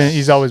 Yes.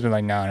 He's always been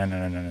like,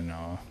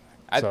 no.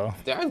 So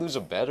Did I lose a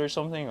bet or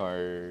something,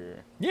 or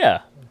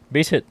Yeah,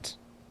 base hits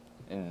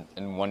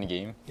in one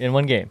game? in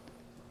one game.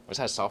 Was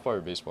that softball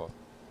or baseball?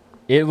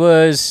 It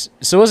was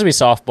supposed to be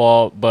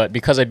softball, but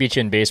because I beat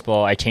you in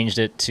baseball, I changed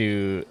it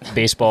to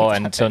baseball,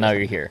 and so now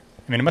you're here.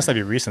 I mean, it must not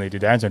be recently,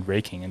 dude. Darren's been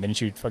raking, and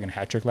didn't you fucking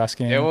hat trick last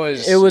game? It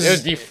was. It It was-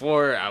 was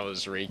before I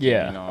was raking.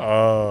 Yeah. You know?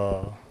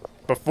 Oh,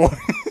 before.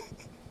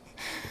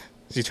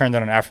 He turned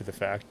that on after the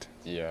fact.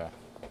 Yeah.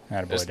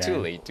 Attaboy, It's too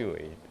Darren. late. Too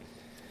late.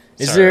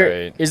 Is It's there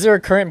alright. is there a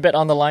current bet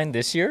on the line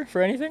this year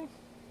for anything?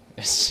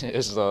 It's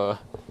the.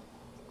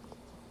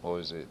 What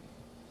was it?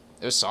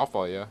 It was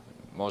softball. Yeah.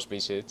 Most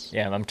base hits.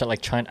 Yeah, I'm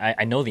trying.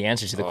 I know the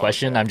answer to the Oh,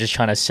 question. okay. I'm just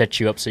trying to set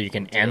you up so you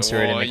can answer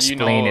it and Well,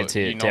 explain it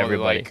you to know,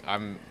 everybody. Like,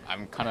 I'm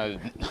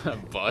kind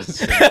of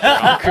buzzed.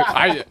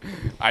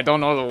 I don't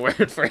know the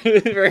word for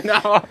it right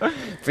now.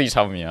 Please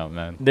help me out,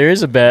 man. There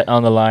is a bet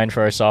on the line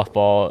for our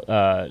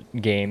softball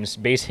games.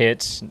 Base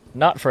hits,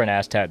 not for an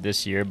ASTAT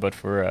this year, but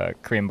for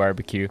Korean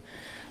barbecue.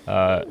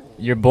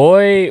 Your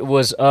boy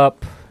was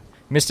up.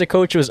 Mr.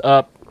 Coach was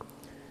up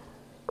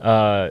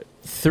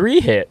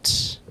 3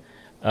 hits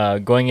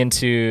going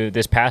into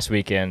this past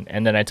weekend.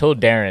 And then I told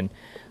Darren,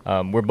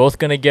 we're both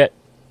going to get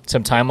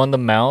some time on the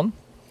mound.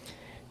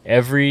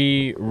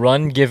 Every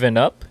run given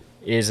up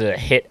is a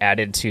hit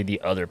added to the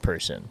other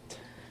person.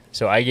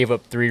 So I gave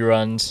up 3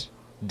 runs.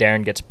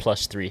 Darren gets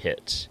plus 3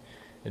 hits.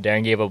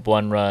 Darren gave up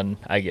 1 run.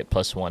 I get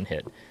plus 1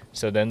 hit.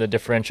 So then the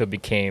differential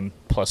became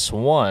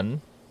 +1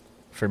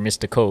 for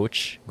Mr.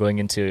 Coach going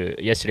into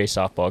yesterday's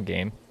softball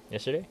game.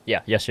 Yesterday?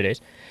 Yeah,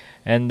 yesterday's.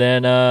 And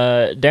then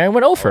Darren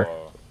went over.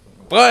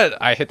 But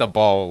I hit the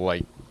ball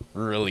like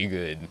really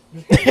good.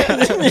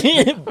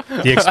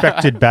 The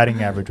expected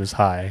batting average was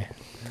high.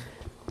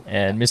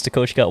 And Mr.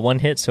 Coach got 1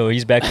 hit, so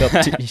he's back up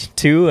to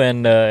 2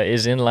 and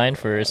is in line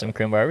for some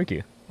Korean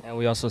barbecue. And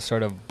we also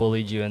sort of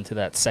bullied you into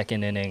that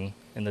second inning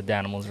in the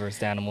Danimals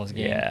versus Danimals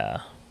game.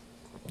 Yeah,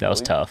 that was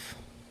Really? tough.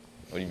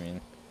 What do you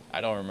mean? I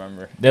don't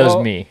remember. That was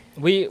Well, me.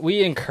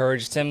 We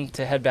encouraged him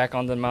to head back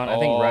on the mound. I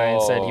think Ryan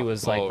said he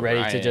was like ready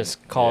to Ryan.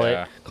 just call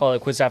Yeah.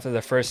 it quits after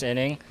the first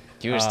inning.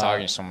 He was Uh,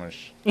 talking so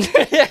much.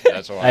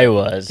 That's why. I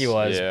was. He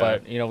was, Yeah.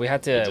 but you know we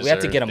had to get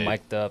deserved him it.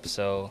 mic'd up.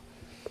 So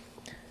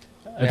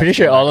I'm pretty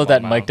sure all of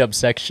that mic'd up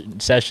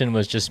session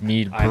was just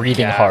me I'm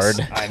breathing gassed.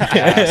 hard. I'm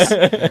gassed.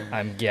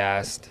 I'm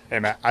gassed. Hey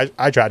man,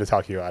 I tried to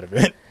talk you out of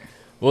it.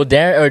 Well,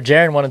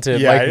 Jaren wanted to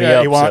mic me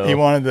up. He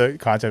wanted the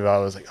content. I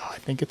was like, I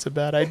think it's a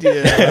bad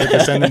idea to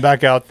send him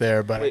back out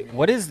there. But Wait,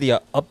 what is the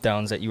up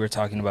downs that you were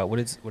talking about? What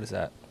is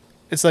that?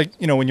 it's like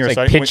when you're It's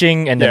like starting,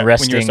 pitching and then when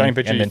resting, you're starting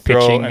pitcher, and you then throw,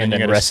 pitching and and then then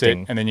you gotta sit,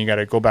 resting. and then you got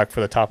to go back for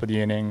the top of the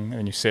inning,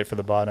 and you sit for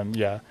the bottom.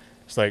 Yeah,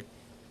 it's like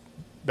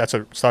that's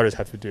what starters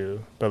have to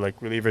do, but like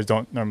relievers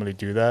don't normally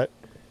do that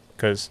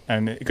because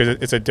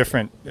it's a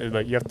different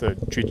like you have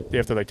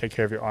to like take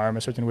care of your arm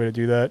a certain way to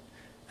do that,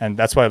 and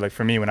that's why like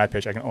for me when I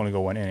pitch I can only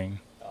go 1 inning,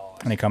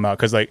 and they come out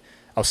because like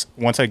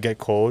once I get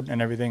cold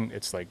and everything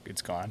it's like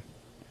it's gone,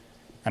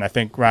 and I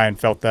think Ryan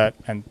felt that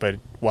but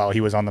while he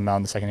was on the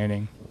mound the second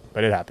inning,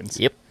 but it happens.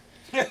 Yep.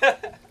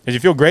 Because you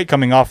feel great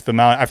coming off the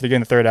mound after getting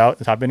the third out,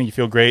 the top inning. You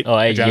feel great. Oh,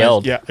 I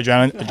yelled. Yeah,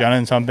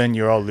 adrenaline's pumping.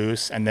 You're all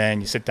loose, and then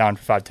you sit down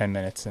for 5-10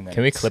 minutes, and then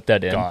Can we it's clip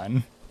that in?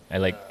 Gone. I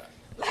like.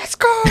 Let's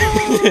go!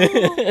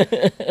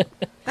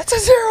 That's a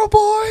 0,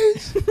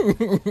 boys.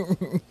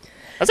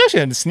 That's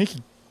actually a sneaky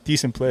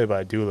decent play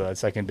by Dula at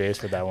second base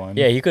for that one.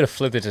 Yeah, he could have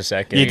flipped it to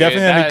second. he Yeah,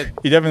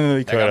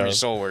 definitely That could got me have.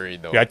 so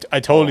worried though. Yeah, I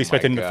totally Oh my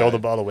expected him to throw the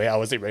God. ball away. I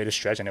was like ready to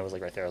stretch, and it was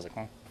like right there. I was like,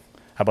 how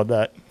about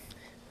that?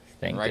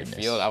 Thank Right goodness.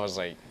 field, I was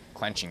like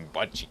clenching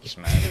butt cheeks,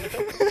 man.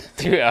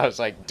 Dude, I was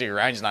like, dude,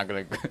 Ryan's not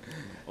gonna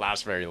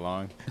last very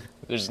long.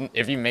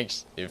 If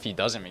he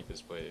doesn't make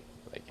this play,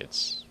 like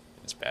it's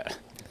bad.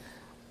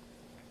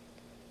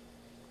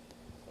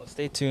 Well,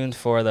 stay tuned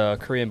for the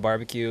Korean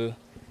barbecue.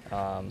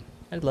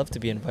 I'd love to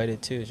be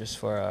invited too, just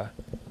for a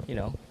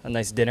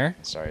nice dinner.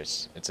 Sorry,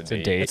 it's a It's a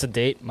date. date. It's a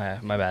date. My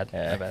bad.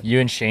 Yeah. My bad. You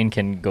and Shane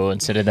can go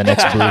and sit in the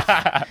next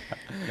booth.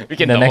 We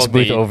can the next double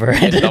booth date. over. We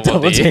can double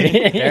Double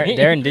date. date.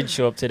 Darren did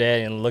show up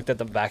today and looked at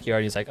the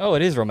backyard. He's like, "Oh,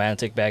 it is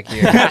romantic back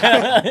here."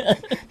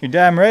 You're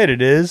damn right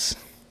it is.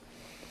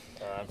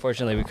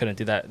 Unfortunately, we couldn't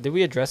do that. Did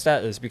we address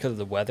that? It was because of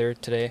the weather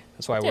today.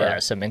 That's why Yeah, we're.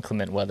 some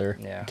inclement weather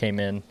Yeah. came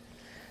in.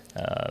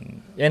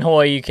 In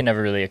Hawaii, you can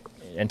never really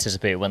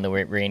anticipate when the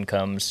rain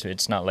comes.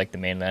 It's not like the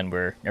mainland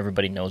where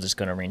everybody knows it's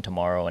going to rain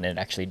tomorrow, and it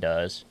actually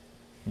does.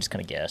 I'm just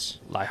going to guess.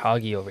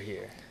 Lahagi over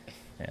here.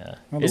 Yeah.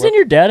 Well, the Isn't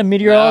your dad a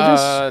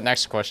meteorologist?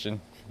 Next question.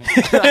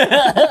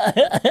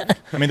 I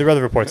mean, the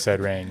weather report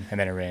said rain, and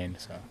then it rained.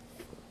 So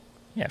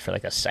Yeah, for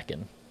like a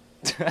second.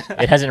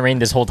 It hasn't rained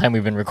this whole time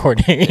we've been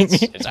recording.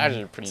 It's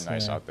actually pretty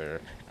nice out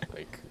there.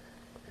 Like,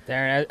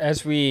 Darren,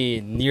 as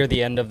we near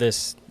the end of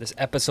this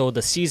episode,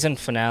 the season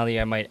finale,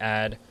 I might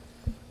add,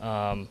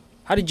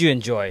 how did you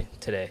enjoy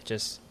today?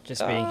 Just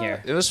being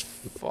here. It was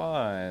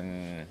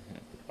fun.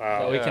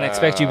 So we can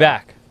expect you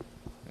back.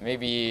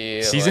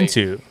 Maybe season like,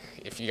 2.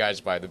 If you guys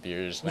buy the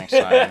beers next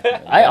time.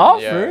 I Yeah.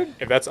 offered.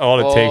 If that's all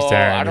it takes, Oh,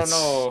 Darren, I don't it's-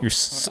 know.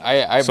 You're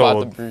I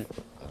sold.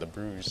 bought the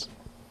brews.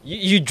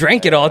 You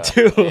drank it all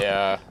too.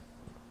 Yeah.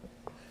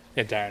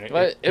 Yeah, Darren.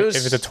 But it was-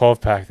 if it's a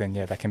 12-pack, then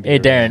yeah, that can be. Hey,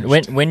 Darren,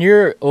 arranged. when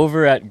you're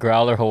over at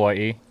Growler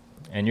Hawaii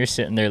and you're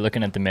sitting there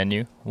looking at the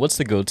menu, what's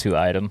the go-to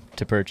item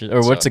to purchase? Or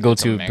what's the It's a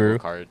go-to mango brew?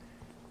 cart.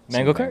 It's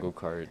Mango a cart? Mango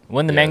cart.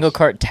 When the Yes. mango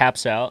cart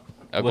taps out,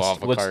 A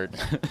guava cart.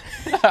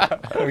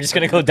 we're just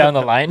going to go down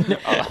the line.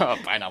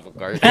 Pineapple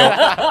cart.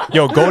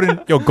 Yo,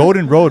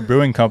 Golden Road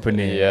Brewing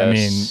Company. I mean,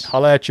 Yes.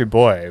 holla at your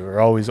boy. We're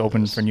always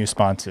open for new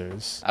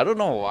sponsors. I don't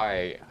know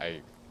why I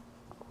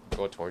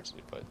go towards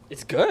it, but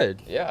It's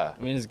good. yeah.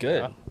 I mean, it's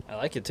good. I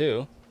like it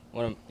too.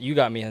 You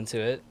got me into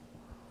it.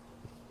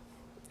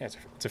 Yeah,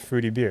 it's a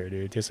fruity beer,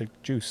 dude. It tastes like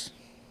juice.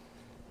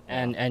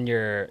 And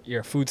your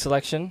food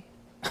selection.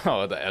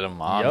 Oh, the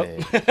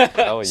edamame.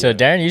 Oh, So yeah.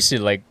 Darren used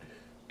to like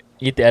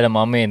eat the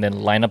edamame and then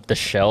line up the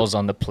shells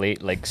on the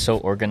plate like so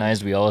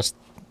organized. We always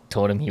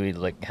told him he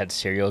like had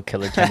serial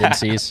killer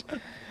tendencies.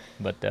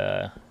 But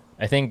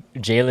I think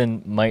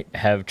Jalen might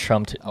have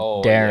trumped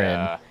Oh, Darren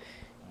yeah.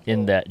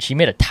 in that she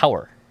made a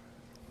tower.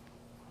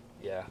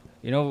 Yeah.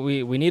 You know,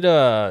 we need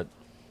to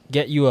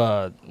get you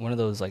one of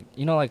those like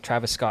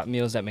Travis Scott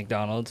meals at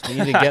McDonald's. We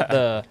need to get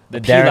the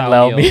Darren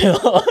Lau meal.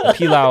 The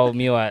pilau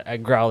meal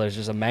at Growlers.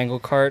 There's a mango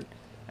cart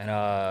and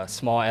a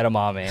small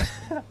edamame.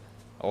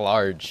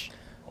 Large.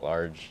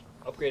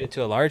 Upgraded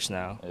to a large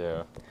now.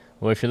 Yeah.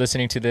 Well, if you're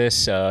listening to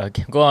this,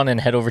 go on and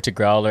head over to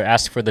Growler.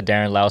 Ask for the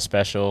Darren Lau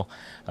special.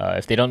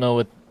 If they don't know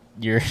what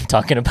you're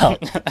talking about.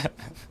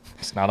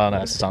 It's not on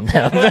us. It's on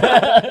them.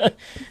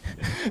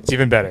 It's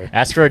even better.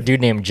 Ask for a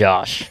dude named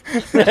Josh.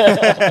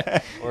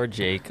 Or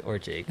Jake.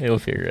 He'll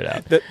figure it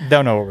out.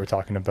 They'll know what we're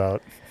talking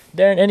about.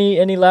 Darren,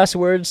 any last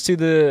words to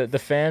the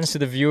fans, to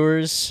the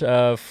viewers,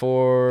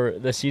 for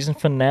the season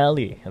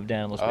finale of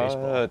Daniels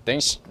Baseball?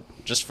 Thanks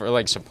just for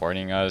like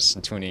supporting us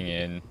and tuning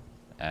in,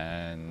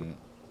 and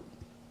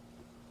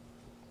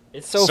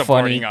It's so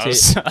funny. Supporting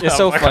us. It's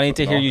so funny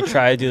to hear you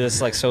try to do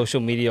this like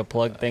social media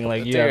plug thing.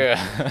 Like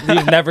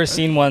you've never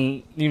seen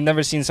one. You've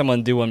never seen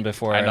someone do one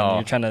before. I know. And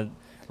you're trying to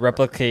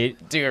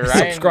replicate. Dude,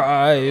 Ryan,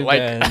 subscribe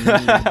like-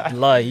 and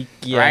like.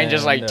 Yeah, Ryan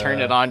just like and,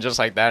 turned it on just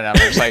like that, and I'm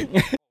just like,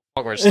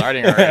 "Fuck, we're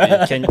starting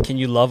already." Can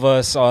you love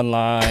us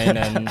online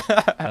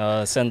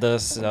and send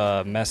us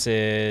a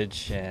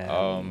message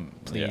and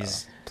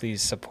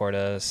please support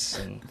us,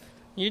 and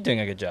you're doing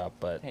a good job.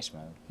 But Thanks,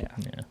 man. yeah,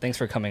 thanks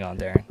for coming on,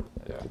 Darren.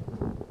 Yeah.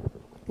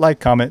 Like,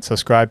 comment,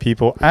 subscribe,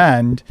 people.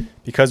 And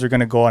because we're going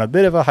to go on a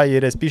bit of a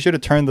hiatus, be sure to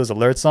turn those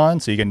alerts on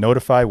so you get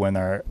notified when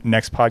our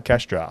next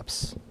podcast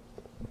drops.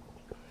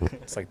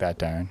 It's like that,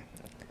 Darren.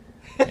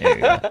 There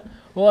you go.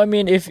 Well, I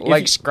mean, if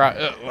Like, you,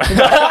 Subscribe.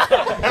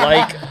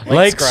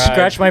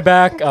 scratch my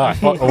back.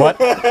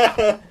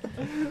 What?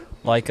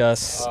 Like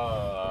us.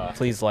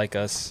 Please like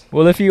us.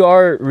 Well, if you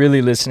are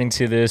really listening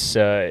to this,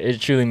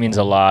 it truly means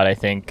a lot. I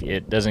think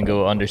it doesn't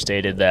go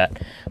understated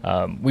that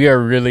we are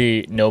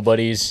really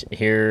nobodies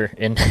here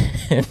in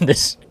in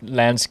this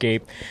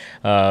landscape.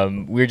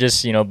 We're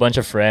just, a bunch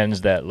of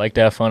friends that like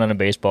to have fun on a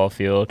baseball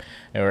field,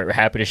 and we're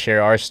happy to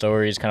share our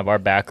stories, kind of our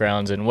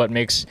backgrounds, and what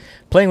makes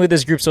playing with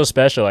this group so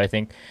special. I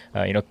think,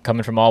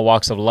 coming from all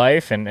walks of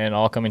life and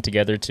all coming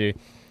together to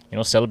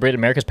celebrate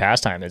America's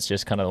pastime. It's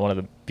just kind of one of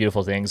the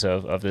beautiful things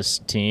of this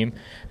team,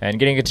 and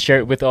getting to share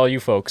it with all you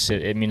folks.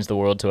 It means the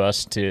world to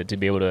us to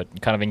be able to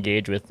kind of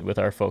engage with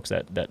our folks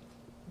that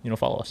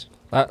follow us.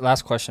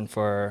 Last question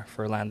for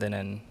Landon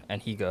and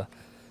Higa.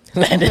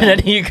 Landon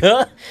and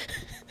Higa.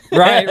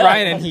 Ryan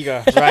and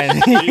Higa. Ryan.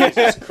 And Higa.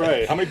 Jesus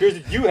Christ. How many beers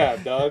did you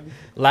have, Doug?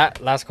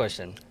 Last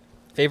question.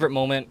 Favorite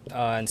moment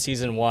in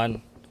season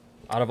 1,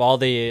 out of all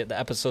the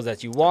episodes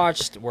that you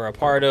watched, were a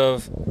part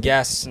of,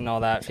 guests and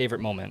all that.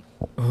 Favorite moment.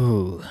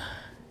 Ooh,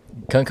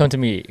 come to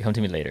me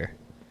later.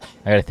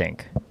 I gotta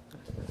think.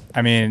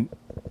 I mean,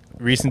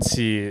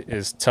 recency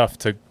is tough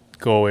to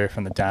go away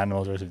from the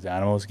Danimals versus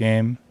Danimals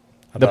game.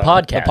 The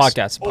podcast.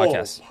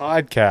 Podcast.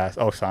 Podcast.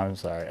 Oh, I'm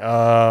sorry.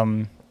 Let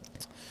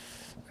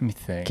me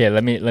think. Okay,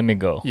 let me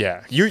go.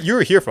 Yeah, you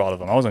were here for all of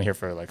them. I wasn't here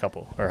for like a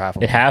couple or half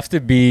of It them. have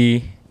to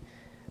be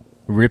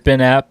ripping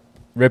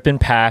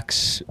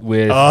packs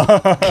with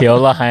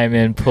Keola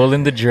Hyman,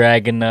 pulling the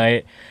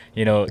Dragonite.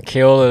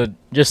 Keola,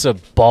 just a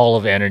ball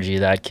of energy,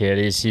 that kid.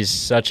 He's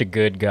such a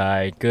good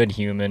guy, good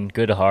human,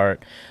 good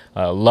heart.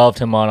 Loved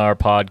him on our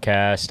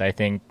podcast. I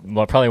think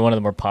probably one of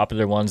the more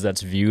popular ones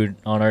that's viewed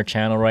on our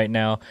channel right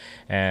now.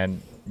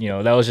 And,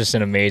 that was just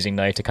an amazing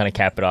night to kind of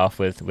cap it off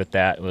with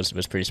that. It was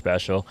pretty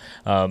special.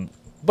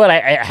 But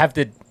I have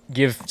to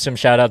give some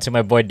shout out to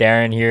my boy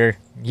Darren here.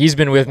 He's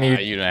been with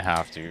me You don't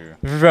have to.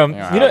 from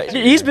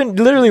he's been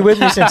literally with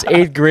me since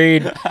 8th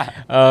grade.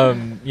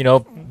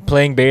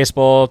 Playing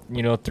baseball,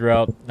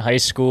 throughout high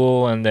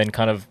school, and then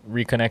kind of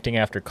reconnecting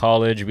after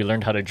college. We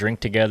learned how to drink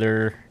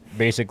together,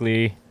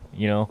 basically,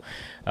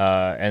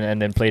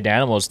 and then played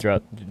animals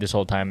throughout this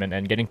whole time,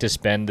 and getting to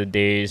spend the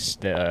days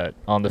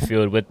on the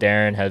field with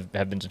Darren have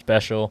been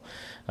special.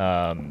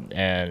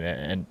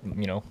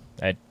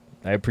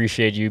 I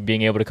appreciate you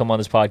being able to come on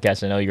this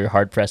podcast. I know you're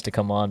hard pressed to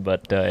come on,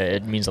 but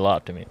it means a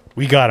lot to me.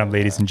 We got him,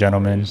 ladies and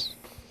gentlemen.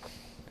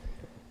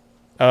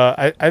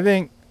 I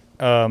think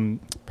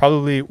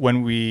probably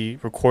when we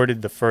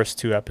recorded the first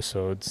 2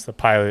 episodes, the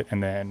pilot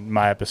and then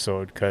my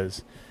episode,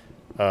 because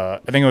I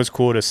think it was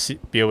cool to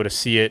be able to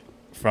see it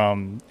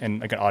from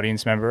like an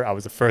audience member. I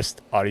was the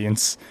first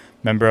audience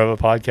member of a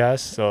podcast,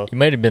 so You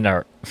might have been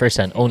our first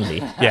and only.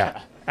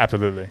 yeah,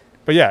 absolutely.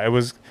 But yeah, it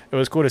was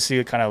cool to see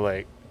it kind of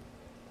like.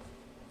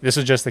 This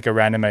was just like a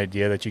random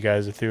idea that you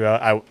guys threw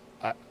out.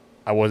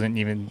 I wasn't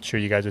even sure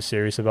you guys were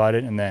serious about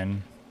it, and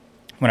then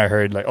when I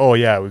heard like, oh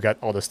yeah, we got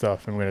all this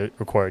stuff and we're gonna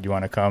record. You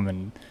want to come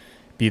and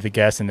be the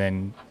guest and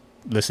then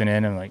listen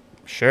in? I'm like,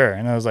 sure.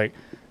 And I was like,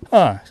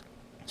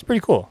 it's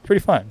pretty cool, pretty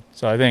fun.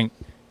 So I think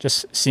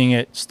just seeing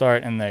it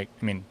start and like,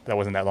 I mean, that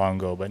wasn't that long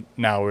ago, but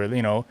now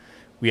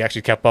we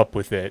actually kept up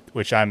with it,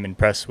 which I'm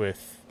impressed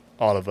with.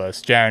 All of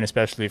us, Jaren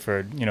especially,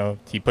 for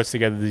he puts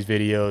together these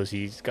videos.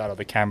 He's got all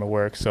the camera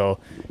work. So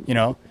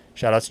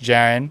shout out to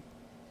Jaren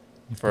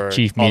for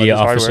Chief all of Media his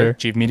hard Officer. work.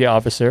 Chief Media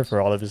Officer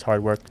for all of his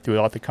hard work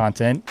throughout the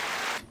content,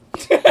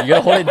 You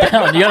gotta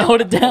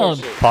hold it down.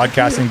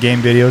 podcast and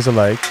game videos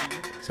alike.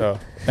 So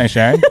thanks,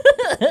 Jaren.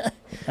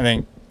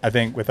 I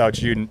think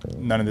without you,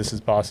 none of this is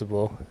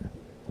possible,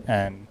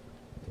 and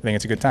I think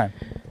it's a good time.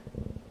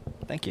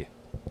 Thank you.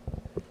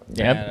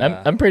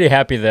 Yeah, I'm pretty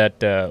happy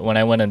that when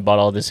I went and bought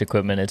all this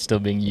equipment, it's still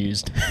being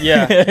used.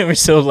 Yeah. We're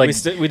still like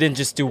we didn't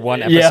just do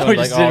one episode. Yeah, we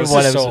like, just did this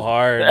one is episode. so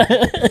hard.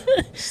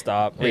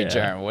 Stop. Wait,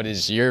 Yeah. Jaren, what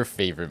is your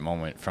favorite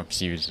moment from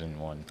season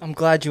 1? I'm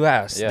glad you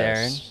asked,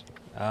 Yes.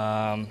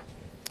 Darren.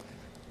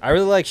 I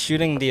really like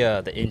shooting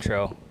the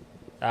intro.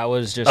 That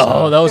was just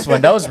Oh, that was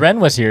when Ren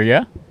was here,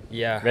 yeah.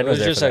 yeah. Red It was was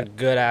there just for a that.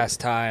 good ass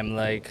time.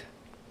 Like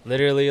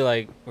literally,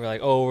 like we're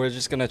like, oh, we're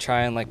just gonna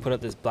try and like put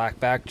up this black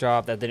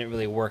backdrop that didn't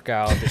really work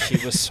out. The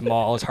sheet was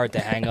small, it's hard to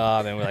hang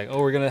up, and we're like, oh,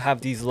 we're gonna have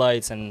these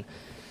lights, and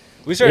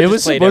we started It just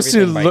was played supposed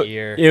to everything by look.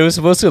 ear. It was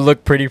supposed to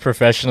look pretty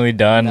professionally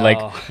done, No.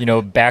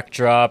 like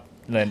backdrop,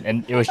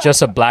 and it was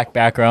just a black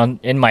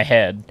background in my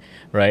head,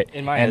 right?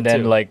 In my and head,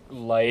 then too. like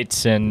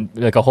lights and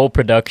like a whole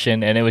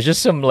production, and it was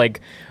just some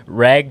like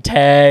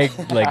ragtag,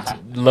 like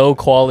low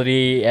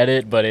quality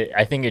edit, but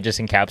I think it just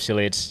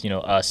encapsulates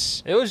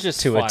us. It was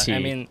just to a fun. T. I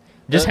mean,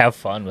 Just the- have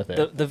fun with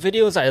it. the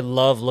videos I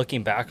love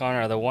looking back on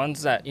are the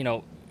ones that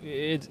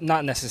it's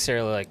not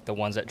necessarily like the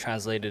ones that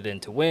translated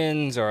into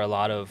wins or a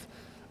lot of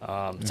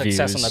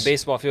success on the Views.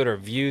 baseball field or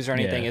views or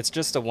anything. Yeah. It's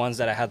just the ones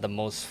that I had the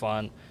most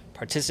fun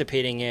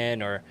participating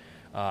in or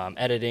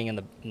editing in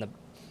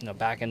the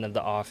back end of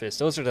the office.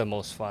 Those are the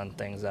most fun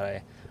things that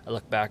I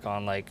look back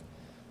on. Like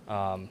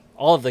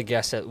all of the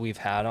guests that we've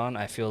had on,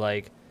 I feel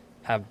like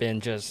have been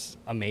just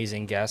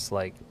amazing guests.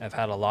 Like I've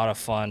had a lot of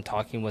fun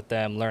talking with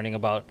them, learning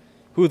about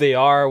who they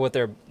are, what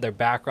their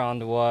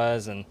background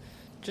was, and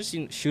just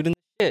shooting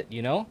the shit,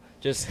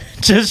 just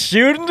just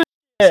shooting.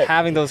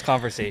 having those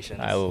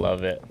conversations. I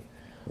love it.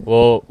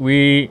 Well,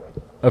 we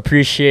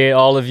appreciate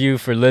all of you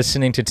for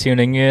listening to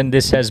tuning in.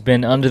 This has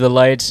been Under the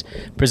Lights,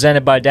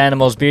 presented by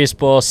Dynamos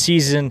Baseball,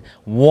 Season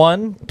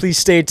 1. Please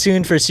stay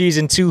tuned for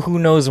Season 2. Who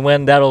knows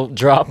when that'll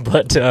drop,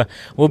 but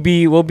we'll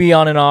be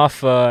on and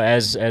off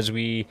as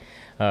we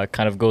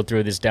kind of go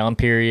through this down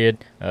period.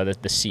 The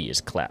C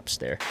is collapsed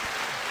there.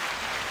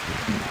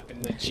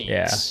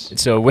 Yeah.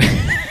 So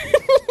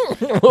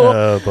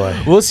Oh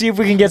boy. we'll see if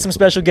we can get some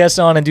special guests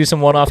on and do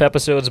some one-off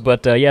episodes.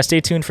 But yeah, stay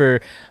tuned for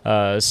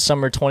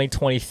summer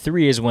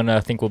 2023 is when I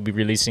think we'll be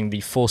releasing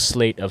the full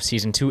slate of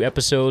Season 2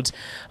 episodes.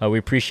 We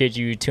appreciate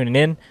you tuning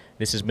in.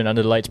 This has been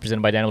Under the Lights,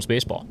 presented by Dynamos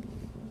Baseball.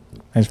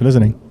 Thanks for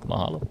listening.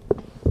 Mahalo.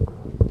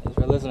 Thanks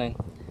for listening.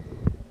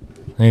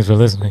 Thanks for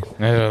listening.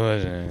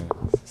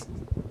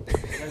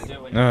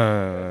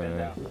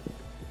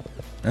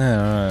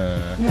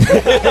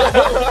 Uh,